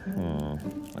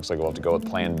 Looks like we'll have to go with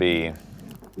plan B.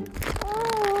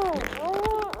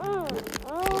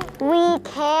 We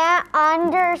can't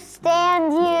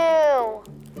understand you.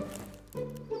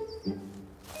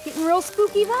 Getting real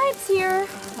spooky vibes here.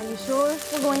 Are you sure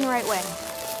we're going the right way?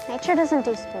 Nature doesn't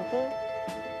do spooky.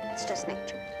 It's just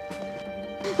nature.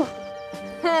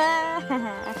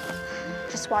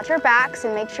 Just watch our backs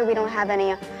and make sure we don't have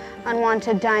any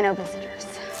unwanted dino visitors.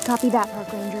 Copy that,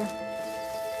 Park Ranger.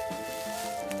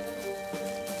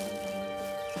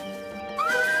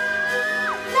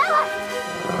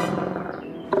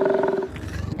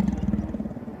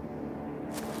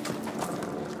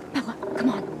 Bella, come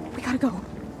on. We gotta go.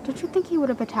 Don't you think he would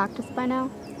have attacked us by now?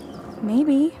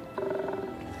 Maybe.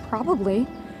 Probably.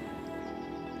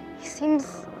 He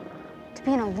seems to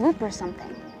be in a loop or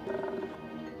something.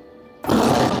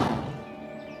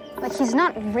 Like he's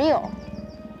not real.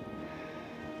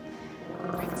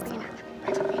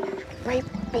 Brave,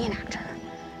 be an actor.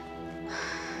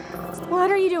 What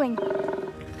are you doing?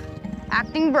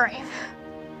 Acting brave.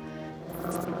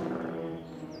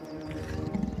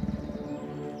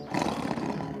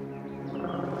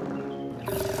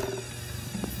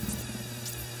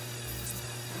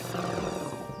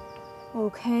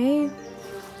 Okay.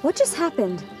 What just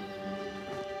happened?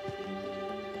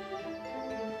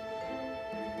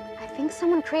 I think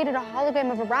someone created a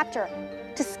hologram of a raptor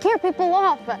to scare people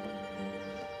off.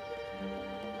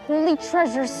 Holy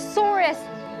Treasuresaurus!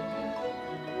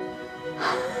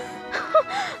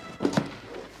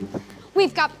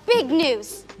 We've got big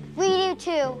news. We do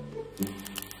too.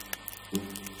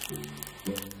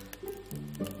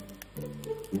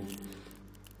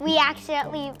 We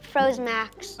accidentally froze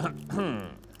Max.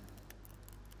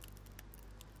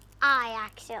 I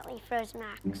accidentally froze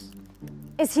Max.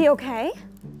 Is he okay?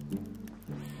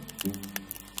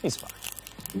 He's fine.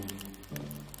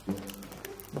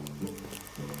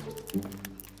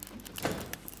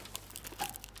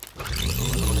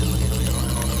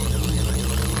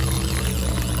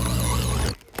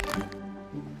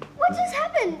 What just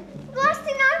happened? The last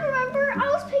thing I remember, I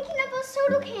was picking up a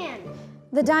soda can.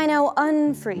 The dino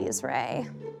unfreeze ray.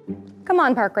 Come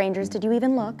on, Park Rangers, did you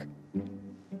even look?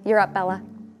 You're up, Bella.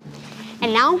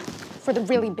 And now for the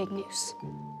really big news.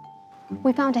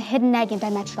 We found a hidden egg in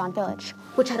Megalodon Village,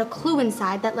 which had a clue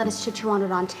inside that led us to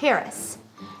Pteranodon Terrace.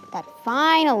 That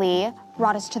finally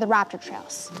brought us to the raptor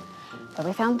trails, where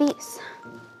we found these.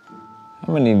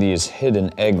 How many of these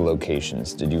hidden egg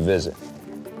locations did you visit?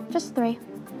 Just 3.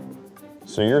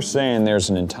 So you're saying there's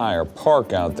an entire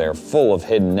park out there full of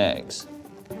hidden eggs?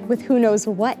 With who knows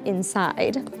what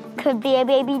inside. Could be a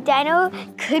baby dino,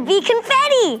 could be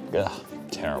confetti. Ugh,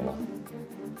 terrible.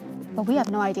 But we have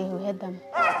no idea who hid them.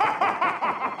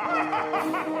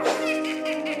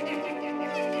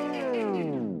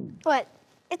 What?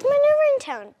 It's my new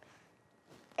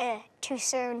ringtone. Too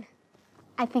soon.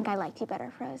 I think I liked you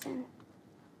better frozen.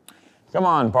 Come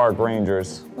on, Park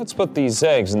Rangers. Let's put these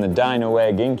eggs in the dino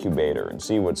egg incubator and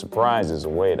see what surprises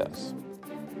await us.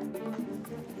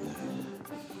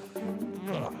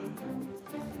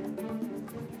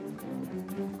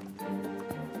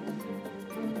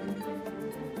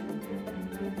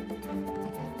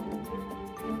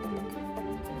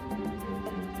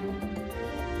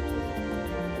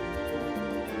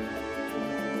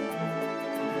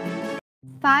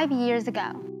 Five years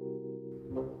ago.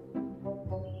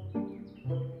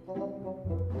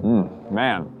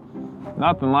 Man,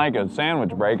 nothing like a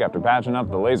sandwich break after patching up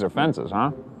the laser fences,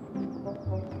 huh?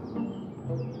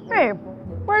 Hey,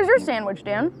 where's your sandwich,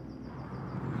 Dan?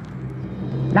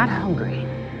 Not hungry,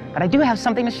 but I do have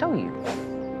something to show you.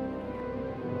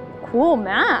 Cool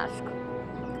mask.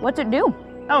 What's it do?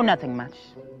 Oh, nothing much.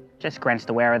 Just grants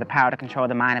the wearer the power to control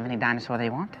the mind of any dinosaur they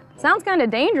want. Sounds kind of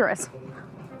dangerous.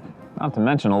 Not to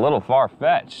mention a little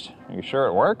far-fetched. Are you sure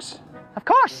it works? Of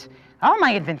course. All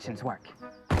my inventions work.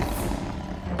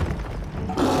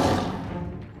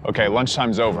 Okay,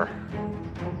 lunchtime's over.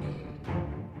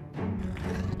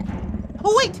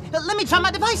 Oh, wait! Let me try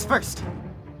my device first.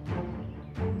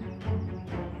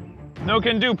 No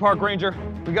can do, Park Ranger.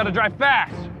 We gotta drive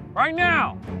fast. Right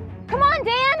now! Come on,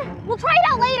 Dan! We'll try it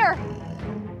out later!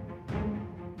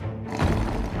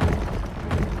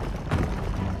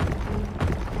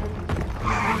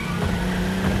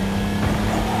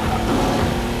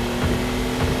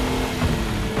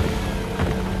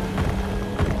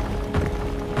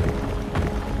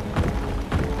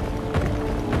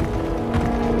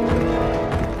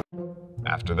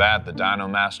 After that, the Dino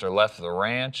Master left the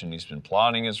ranch and he's been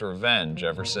plotting his revenge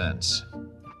ever since.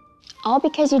 All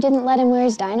because you didn't let him wear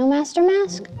his Dino Master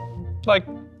mask? Like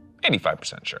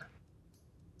 85% sure.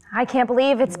 I can't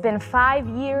believe it's been 5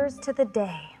 years to the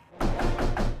day. A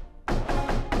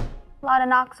lot of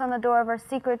knocks on the door of our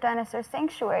secret dinosaur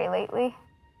sanctuary lately.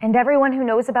 And everyone who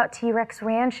knows about T-Rex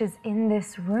Ranch is in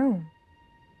this room.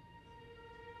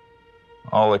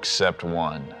 All except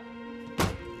one.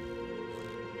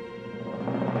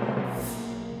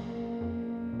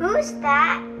 Who's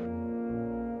that?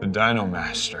 The Dino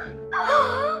Master.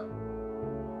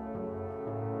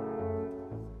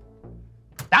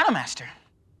 Dino Master?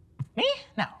 Me?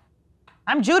 No.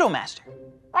 I'm Judo Master.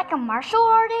 Like a martial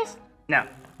artist? No,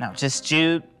 just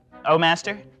Jude,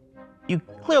 O-Master. You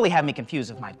clearly have me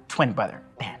confused with my twin brother,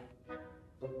 Dan.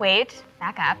 Wait,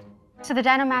 back up. So the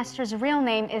Dino Master's real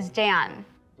name is Dan.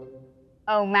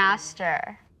 Oh,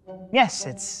 Master. Yes,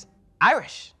 it's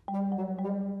Irish.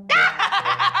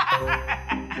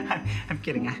 I'm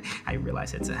kidding. I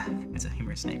realize it's a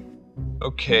humorous name.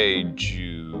 Okay,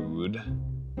 Jude.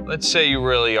 Let's say you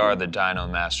really are the Dino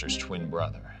Master's twin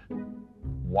brother.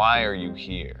 Why are you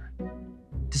here?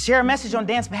 To share a message on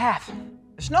Dan's behalf.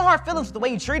 There's no hard feelings with the way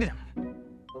you treated him.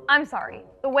 I'm sorry,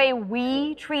 the way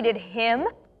we treated him?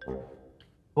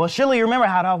 Well, surely you remember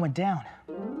how it all went down.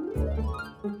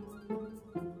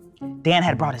 Dan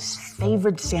had brought his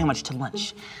favorite sandwich to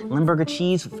lunch. Limburger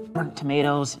cheese with burnt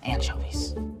tomatoes and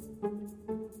anchovies.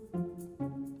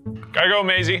 Gotta go,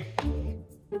 Maisie.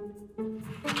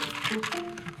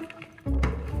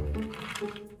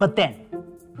 But then,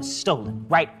 it was stolen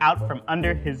right out from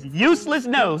under his useless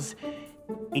nose.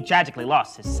 He tragically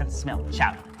lost his sense of smell in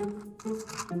childhood.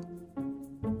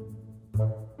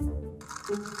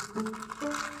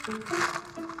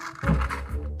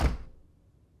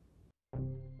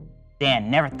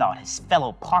 Dan never thought his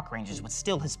fellow park rangers would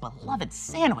steal his beloved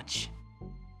sandwich.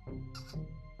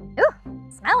 Ooh,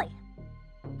 smelly.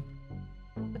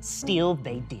 But steal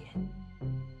they did.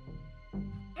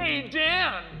 Hey,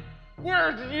 Dan,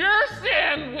 where's your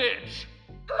sandwich?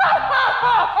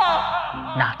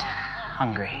 Not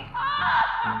hungry.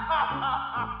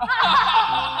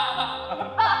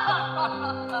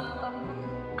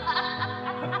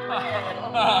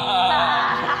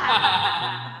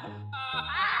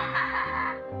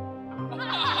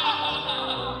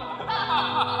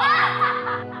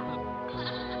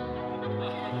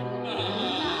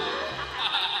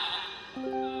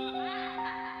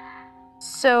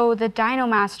 So the Dino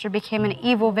Master became an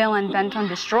evil villain bent on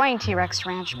destroying T-Rex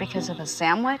Ranch because of a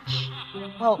sandwich?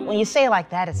 Well, when you say it like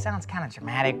that, it sounds kind of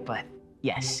dramatic, but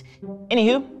yes.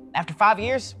 Anywho, after 5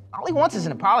 years, all he wants is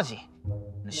an apology.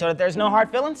 And to show that there's no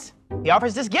hard feelings, he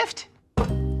offers this gift.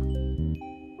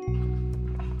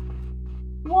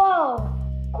 Whoa,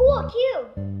 cool cube.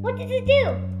 What does it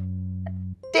do?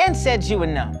 Dan said you would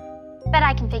know. Bet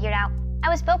I can figure it out. I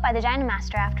was built by the Dino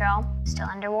Master after all. Still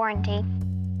under warranty.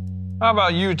 How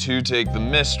about you two take the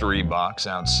mystery box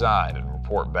outside and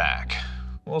report back?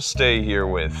 We'll stay here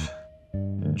with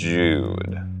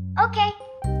Jude. Okay.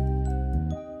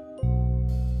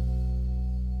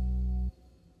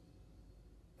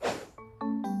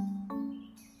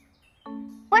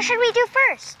 What should we do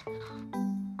first?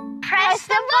 Press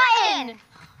the button!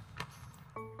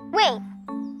 Wait,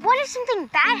 what if something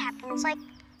bad happens? Like,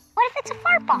 what if it's a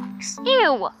fart box?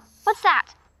 Ew! What's that?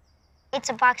 It's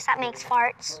a box that makes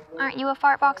farts. Aren't you a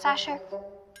fart box, Asher?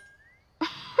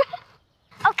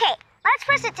 Okay, let's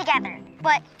press it together.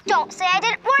 But don't say I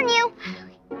didn't warn you.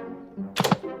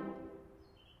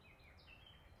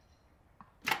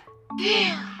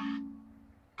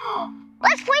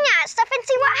 Let's point at stuff and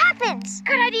see what happens.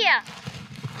 Good idea.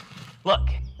 Look,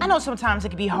 I know sometimes it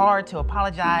can be hard to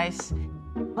apologize,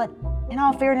 but in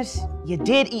all fairness, you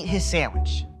did eat his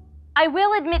sandwich. I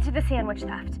will admit to the sandwich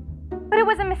theft, but it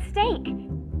was a mistake.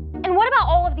 And what about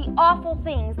all of the awful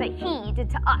things that he did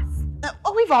to us?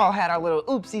 We've all had our little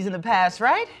oopsies in the past,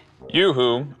 right?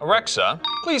 Yoo-hoo, Alexa,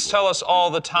 please tell us all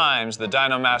the times the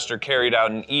Dino Master carried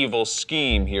out an evil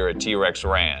scheme here at T-Rex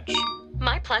Ranch.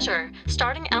 My pleasure.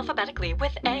 Starting alphabetically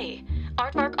with A.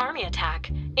 Aardvark army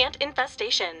attack. Ant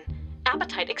infestation.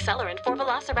 Appetite accelerant for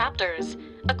velociraptors.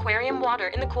 Aquarium water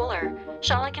in the cooler.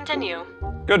 Shall I continue?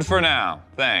 Good for now,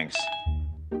 thanks.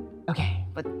 Okay,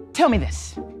 but tell me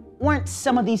this. Weren't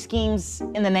some of these schemes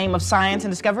in the name of science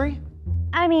and discovery?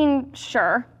 I mean,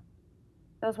 sure.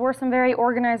 Those were some very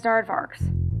organized aardvarks.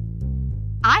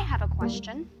 I have a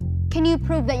question. Can you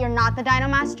prove that you're not the Dino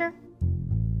Master?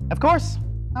 Of course.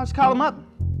 I'll just call him up.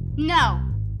 No.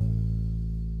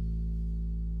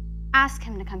 Ask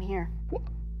him to come here.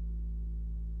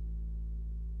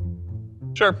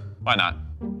 Sure, why not?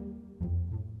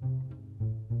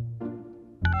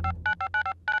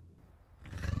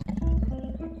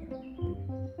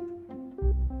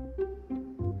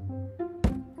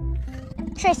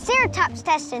 Triceratops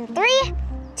test in 3,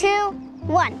 2,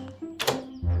 1.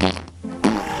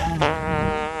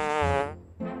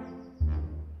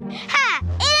 Ha!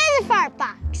 It is a fart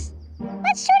box.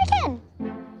 Let's try it again.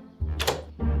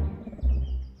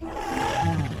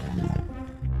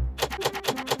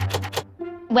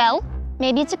 Well,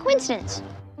 maybe it's a coincidence.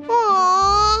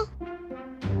 Aww.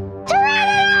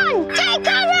 Pteranodon! Take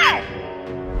cover!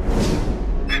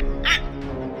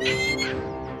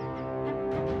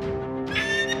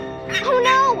 Oh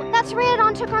no! That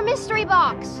Pteranodon took our mystery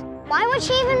box. Why would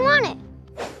she even want it?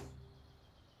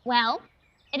 Well,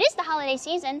 it is the holiday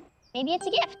season. Maybe it's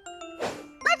a gift.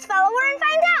 Let's follow her and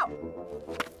find out.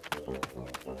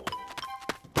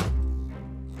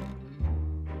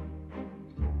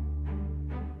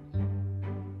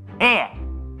 Here,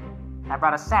 I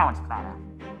brought a sandwich platter.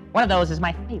 One of those is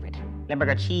my favorite.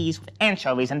 Limburger cheese with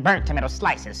anchovies and burnt tomato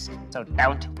slices, so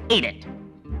don't eat it.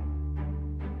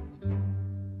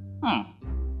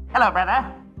 Hello, brother.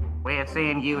 Weird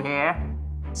seeing you here.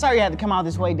 Sorry you had to come all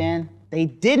this way, Dan. They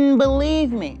didn't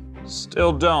believe me.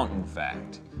 Still don't, in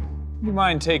fact. Do you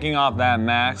mind taking off that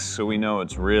mask so we know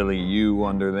it's really you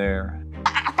under there?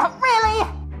 Really?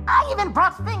 I even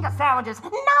brought finger sandwiches,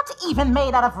 not even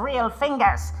made out of real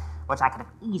fingers, which I could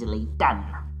have easily done.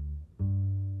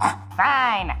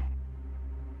 Fine.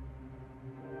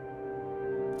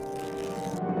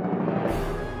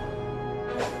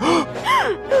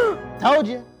 Told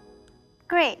you.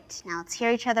 Great. Now let's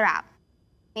hear each other out.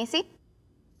 Macy?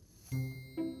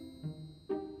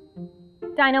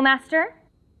 Dino Master,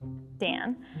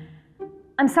 Dan,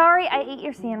 I'm sorry I ate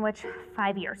your sandwich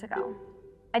 5 years ago.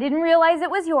 I didn't realize it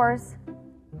was yours,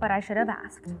 but I should have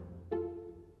asked.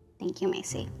 Thank you,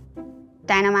 Macy.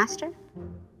 Dino Master?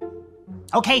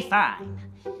 Okay, fine.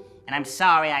 And I'm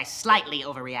sorry I slightly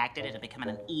overreacted into becoming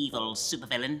an evil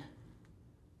supervillain.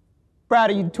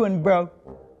 Proud of you, twin bro.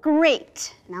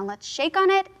 Great. Now let's shake on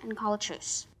it and call a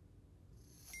truce.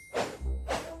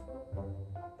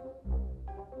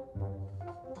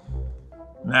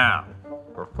 Now,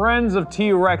 for friends of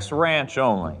T-Rex Ranch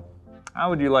only,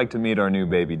 how would you like to meet our new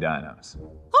baby dinos?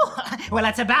 Oh, well,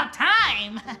 it's about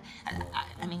time.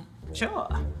 I mean, sure.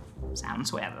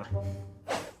 Sounds well.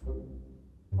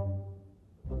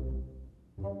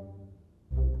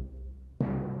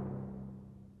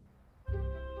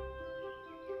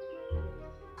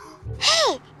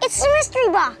 Hey, it's the mystery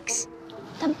box.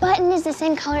 The button is the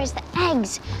same color as the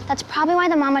eggs. That's probably why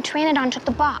the mama Pteranodon took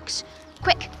the box.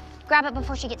 Quick, grab it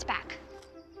before she gets back.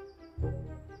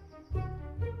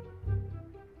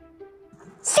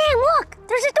 Sam, look!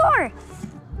 There's a door! And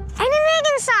an egg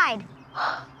inside!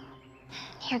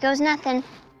 Here goes nothing.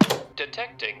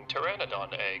 Detecting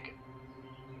Pteranodon egg.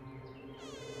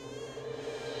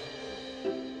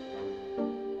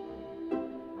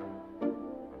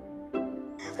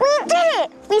 We did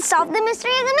it! We solved the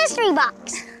mystery of the mystery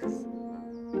box.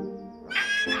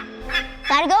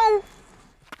 Gotta go.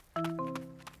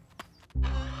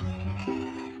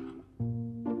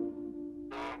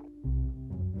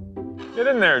 Get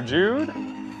in there, Jude.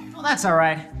 Well, that's all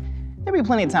right. There'll be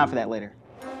plenty of time for that later.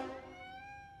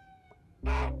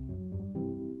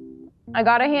 I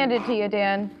gotta hand it to you,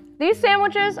 Dan. These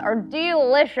sandwiches are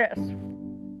delicious.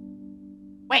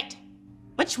 Wait,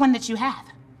 which one did you have?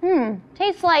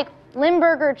 Tastes like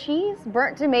Limburger cheese,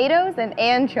 burnt tomatoes, and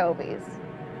anchovies.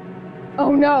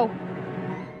 Oh no.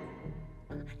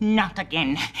 Not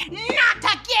again. Not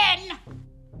again!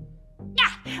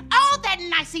 All that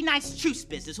nicey nice truce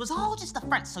business was all just a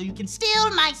front so you can steal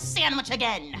my sandwich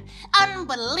again.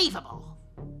 Unbelievable.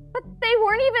 But they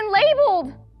weren't even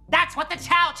labeled. That's what the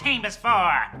chow chamber's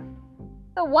for.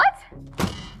 The what?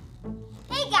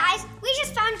 Hey guys, we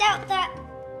just found out that...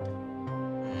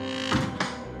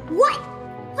 What?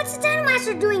 What's the Dino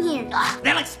Master doing here?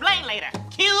 They'll explain later.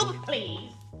 Cube,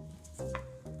 please.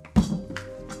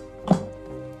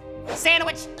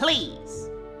 Sandwich, please.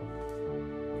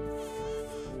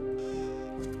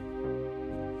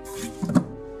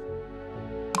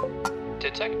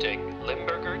 Detecting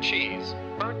Limburger cheese,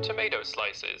 burnt tomato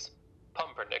slices,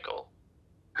 pumpernickel.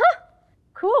 Huh!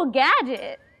 Cool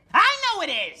gadget. I know it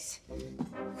is!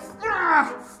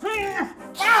 How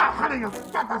do you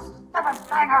get this stupid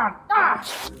thing on?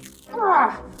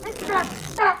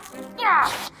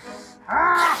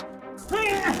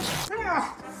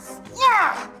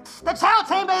 The chow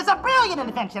chamber is a brilliant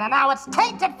invention, and now it's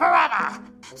tainted forever.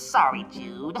 Sorry,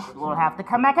 Jude. We'll have to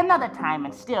come back another time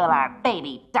and steal our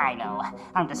baby dino.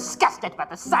 I'm disgusted by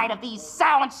the sight of these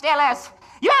sandwich stealers.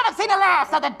 You haven't seen the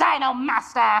last of the Dino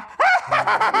Master.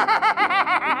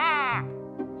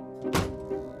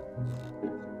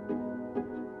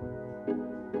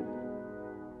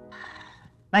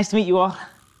 Nice to meet you all.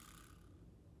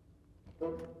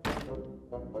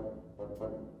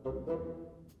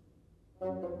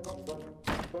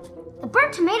 The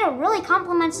burnt tomato really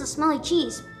complements the smelly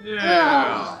cheese.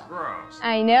 Yeah, gross.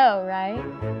 I know, right?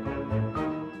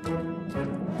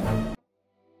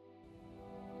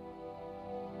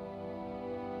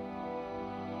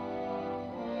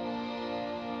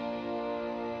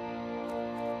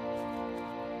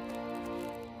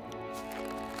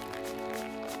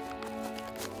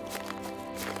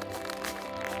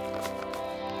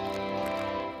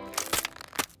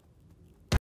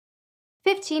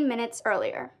 Minutes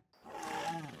earlier.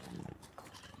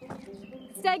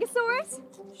 Stegosaurus,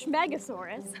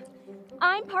 Schmegosaurus.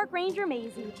 I'm Park Ranger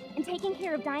Maisie, and taking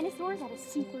care of dinosaurs at a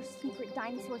super secret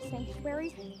dinosaur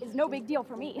sanctuary is no big deal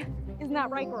for me. Isn't that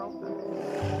right, girl?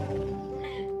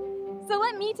 So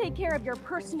let me take care of your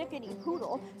persnickety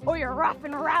poodle, or your rough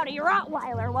and rowdy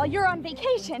Rottweiler while you're on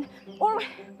vacation, or,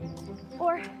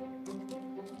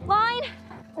 line.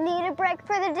 Need a break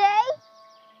for the day?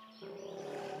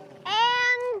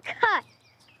 And cut.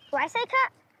 Do I say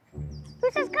cut?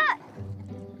 Who says cut?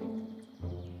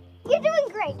 You're doing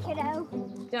great, kiddo.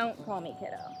 Don't call me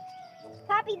kiddo.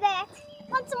 Copy that.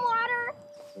 Want some water?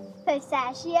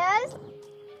 Pistachios.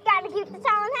 Gotta keep the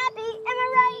talent happy, am I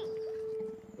right?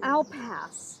 I'll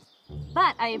pass.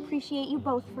 But I appreciate you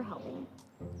both for helping.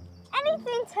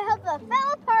 Anything to help a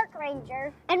fellow park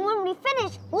ranger. And when we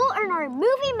finish, we'll earn our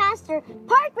Movie Master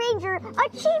Park Ranger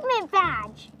Achievement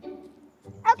Badge.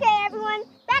 Okay, everyone,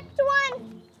 back to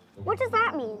one. What does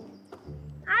that mean?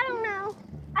 I don't know.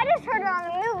 I just heard it on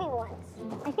a movie once.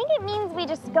 I think it means we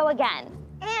just go again.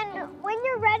 And when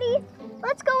you're ready,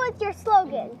 let's go with your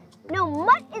slogan. No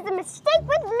mutt is a mistake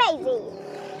with Maisie.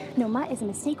 No mutt is a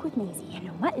mistake with Maisie.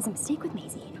 No mutt is a mistake with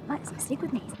Maisie. No mutt is a mistake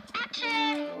with Maisie.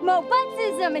 Action! Mo butts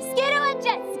is a mosquito and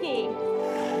jet ski.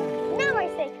 Now I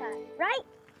say cut, right?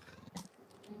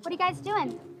 What are you guys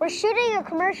doing? We're shooting a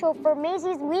commercial for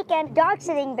Maisie's weekend dog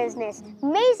sitting business,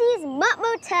 Maisie's Mutt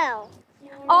Motel.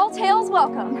 All tails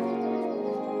welcome.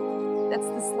 That's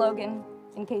the slogan,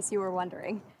 in case you were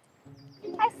wondering.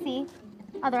 I see.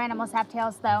 Other animals have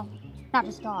tails, though, not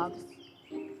just dogs.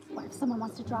 What if someone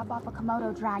wants to drop off a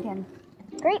Komodo dragon?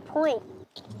 Great point.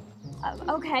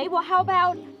 Okay, well, how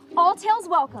about all tails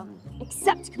welcome,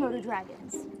 except Komodo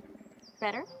dragons?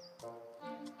 Better?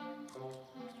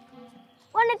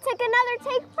 Want to take another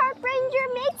take, Park Ranger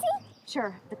Maisie?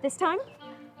 Sure, but this time,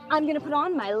 I'm gonna put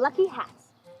on my lucky hat.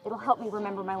 It'll help me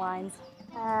remember my lines.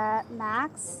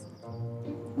 Max?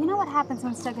 You know what happens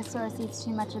when Stegosaurus eats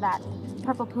too much of that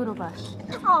purple poodle bush?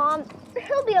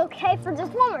 He'll be okay for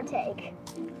just one more take.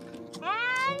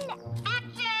 And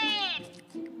action!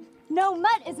 No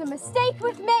mutt is a mistake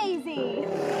with Maisie.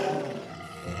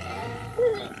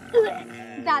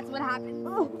 That's what happened.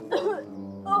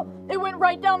 Oh, it went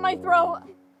right down my throat.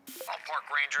 All Park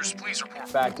Rangers, please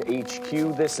report back to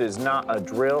HQ. This is not a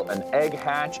drill. An egg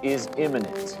hatch is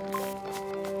imminent.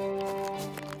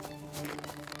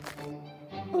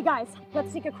 Hey guys,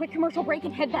 let's take a quick commercial break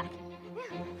and head back.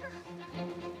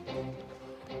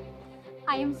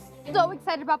 I am so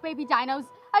excited about baby dinos.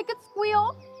 I could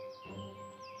squeal.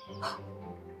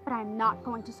 But I'm not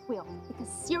going to squeal because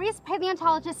serious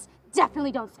paleontologists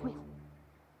definitely don't squeal.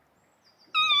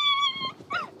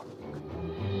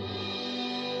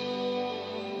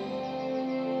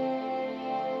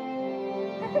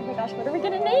 Oh my gosh, what are we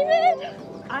gonna name it?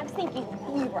 I'm thinking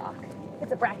E-Rock.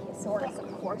 It's a Brachiosaurus,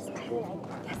 of course. I mean,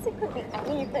 I guess it could be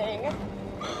anything.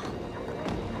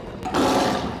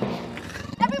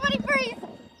 Everybody freeze!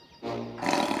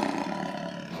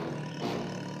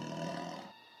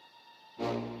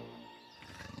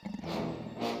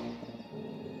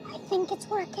 I think it's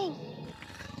working.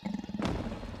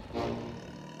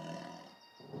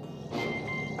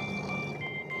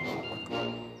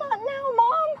 Not now,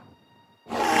 Mom!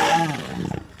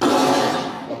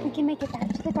 If we can make it back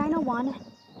to the Dino 1,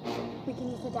 we can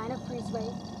use the Dino Freeze Ray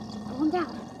to pull him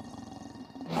down.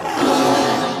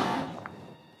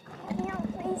 Let me out,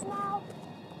 please, now.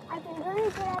 I've been really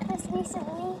good at this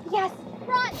recently. Yes,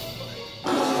 run!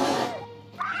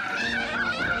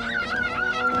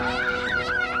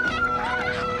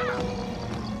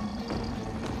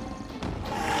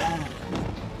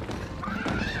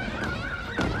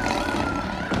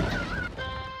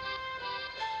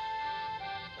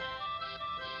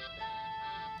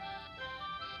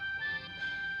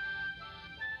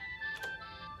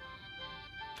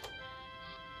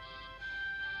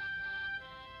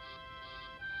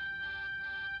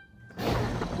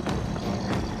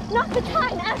 Not the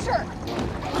time, Asher!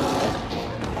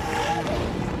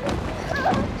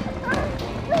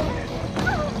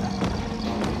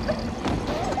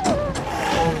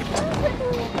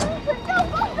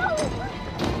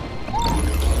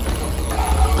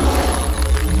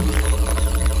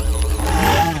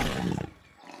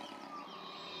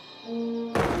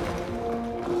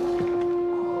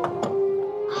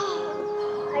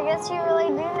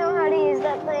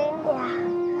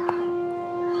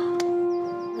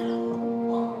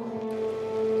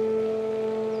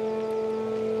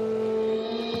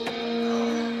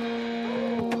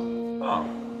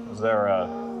 there a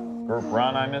group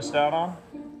run I missed out on?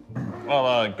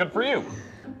 Well, good for you.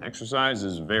 Exercise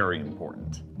is very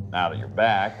important. Now that you're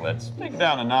back, let's take it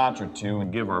down a notch or two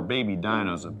and give our baby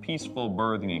dinos a peaceful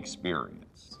birthing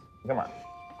experience. Come on.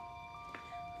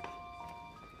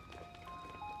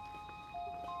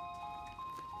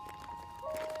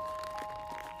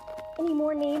 Any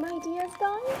more name ideas,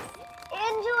 guys?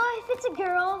 Angela, if it's a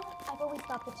girl. I've always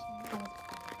thought the two was.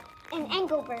 And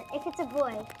Engelbert, if it's a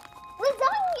boy.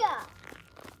 Lasagna!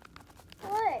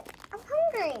 What? I'm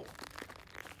hungry.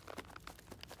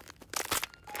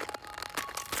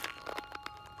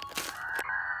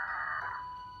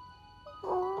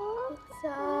 It's a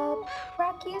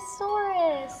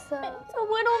Brachiosaurus. It's a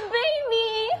little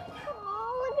baby.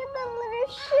 Oh, look at the little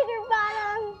sugar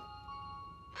bottom.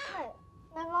 What?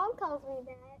 My mom calls me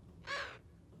that.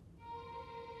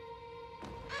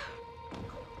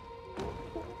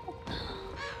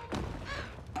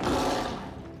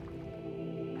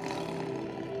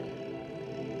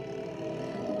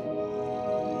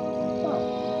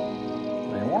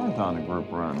 You weren't on a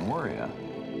group run, were you?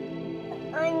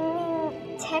 I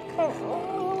mean, technically we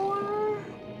were.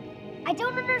 I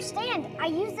don't understand. I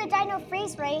used the dino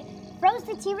freeze ray, froze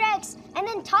the T-Rex, and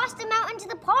then tossed him out into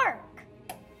the park.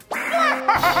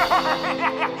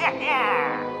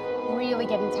 Really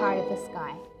getting tired of this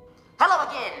guy. Hello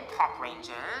again, Park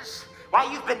Rangers.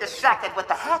 While you've been distracted with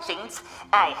the hatchings,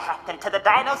 I hacked into the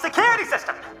dino security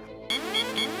system.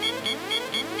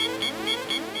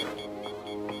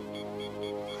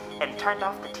 And turned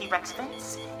off the T-Rex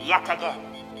fence yet again.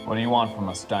 What do you want from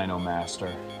us, Dino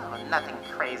Master? Oh, nothing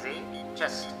crazy.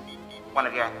 Just one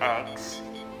of your eggs.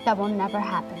 That will never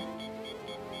happen.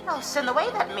 Oh, send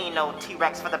away that mean old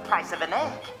T-Rex for the price of an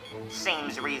egg.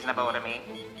 Seems reasonable to me.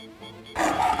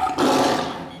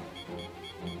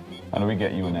 How do we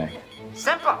get you an egg?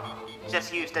 Simple.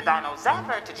 Just use the Dino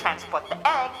Zapper to transport the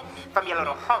egg from your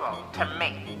little burrow to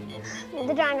me.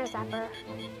 The Dino Zapper.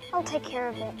 I'll take care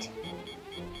of it.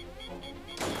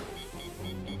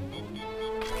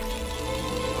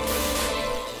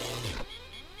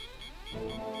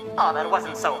 Oh, that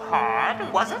wasn't so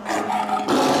hard, was it?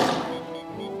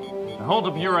 Now hold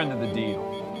up your end of the deal.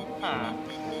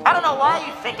 I don't know why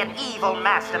you think an evil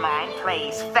mastermind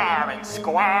plays fair and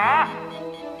square.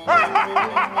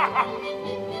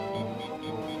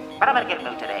 But I'm in a good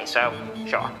mood today, so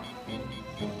sure.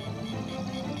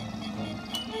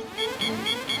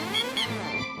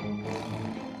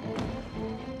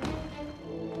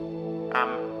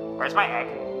 Where's my egg?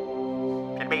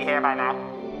 Should be here by now.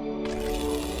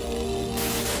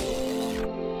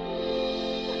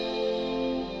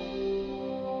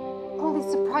 Holy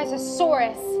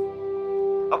surprisosaurus!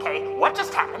 Okay, what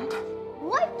just happened?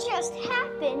 What just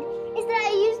happened is that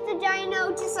I used the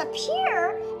dino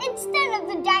disappear instead of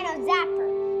the Dino Zapper.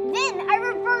 Then I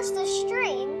reversed the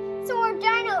stream, so our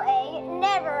dino egg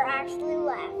never actually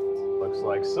left. Looks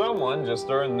like someone just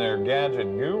earned their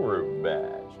Gadget Guru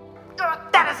badge.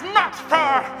 That is not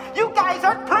fair! You guys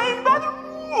aren't playing by the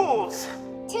rules!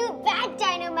 Too bad,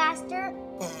 Dino Master.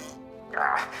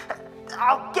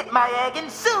 I'll get my egg in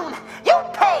soon! You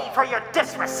pay for your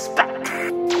disrespect!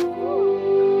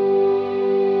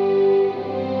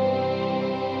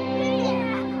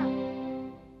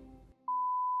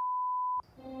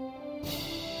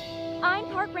 I'm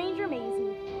Park Ranger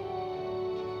Maisie.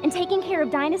 And taking care of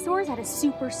dinosaurs at a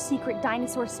super secret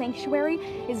dinosaur sanctuary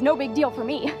is no big deal for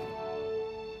me.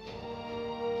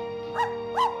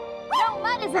 No,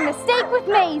 that is a mistake with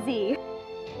Maisie.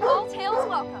 All tails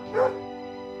welcome.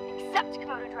 Except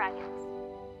Komodo dragons.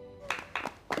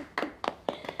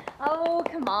 Oh,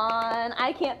 come on.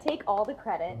 I can't take all the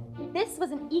credit. This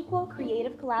was an equal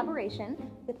creative collaboration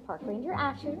with Park Ranger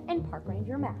Asher and Park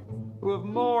Ranger Max. Who have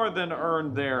more than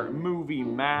earned their Movie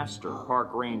Master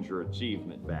Park Ranger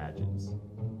Achievement badges.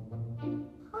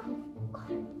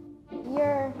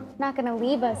 You're not gonna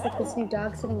leave us if this new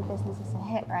dog sitting business is a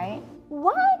hit, right?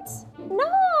 What?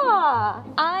 Nah!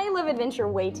 I live adventure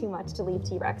way too much to leave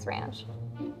T-Rex Ranch.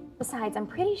 Besides, I'm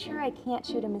pretty sure I can't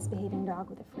shoot a misbehaving dog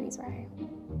with a freeze ray.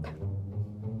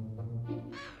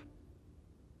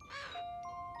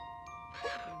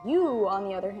 You, on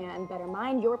the other hand, better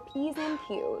mind your P's and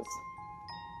Q's.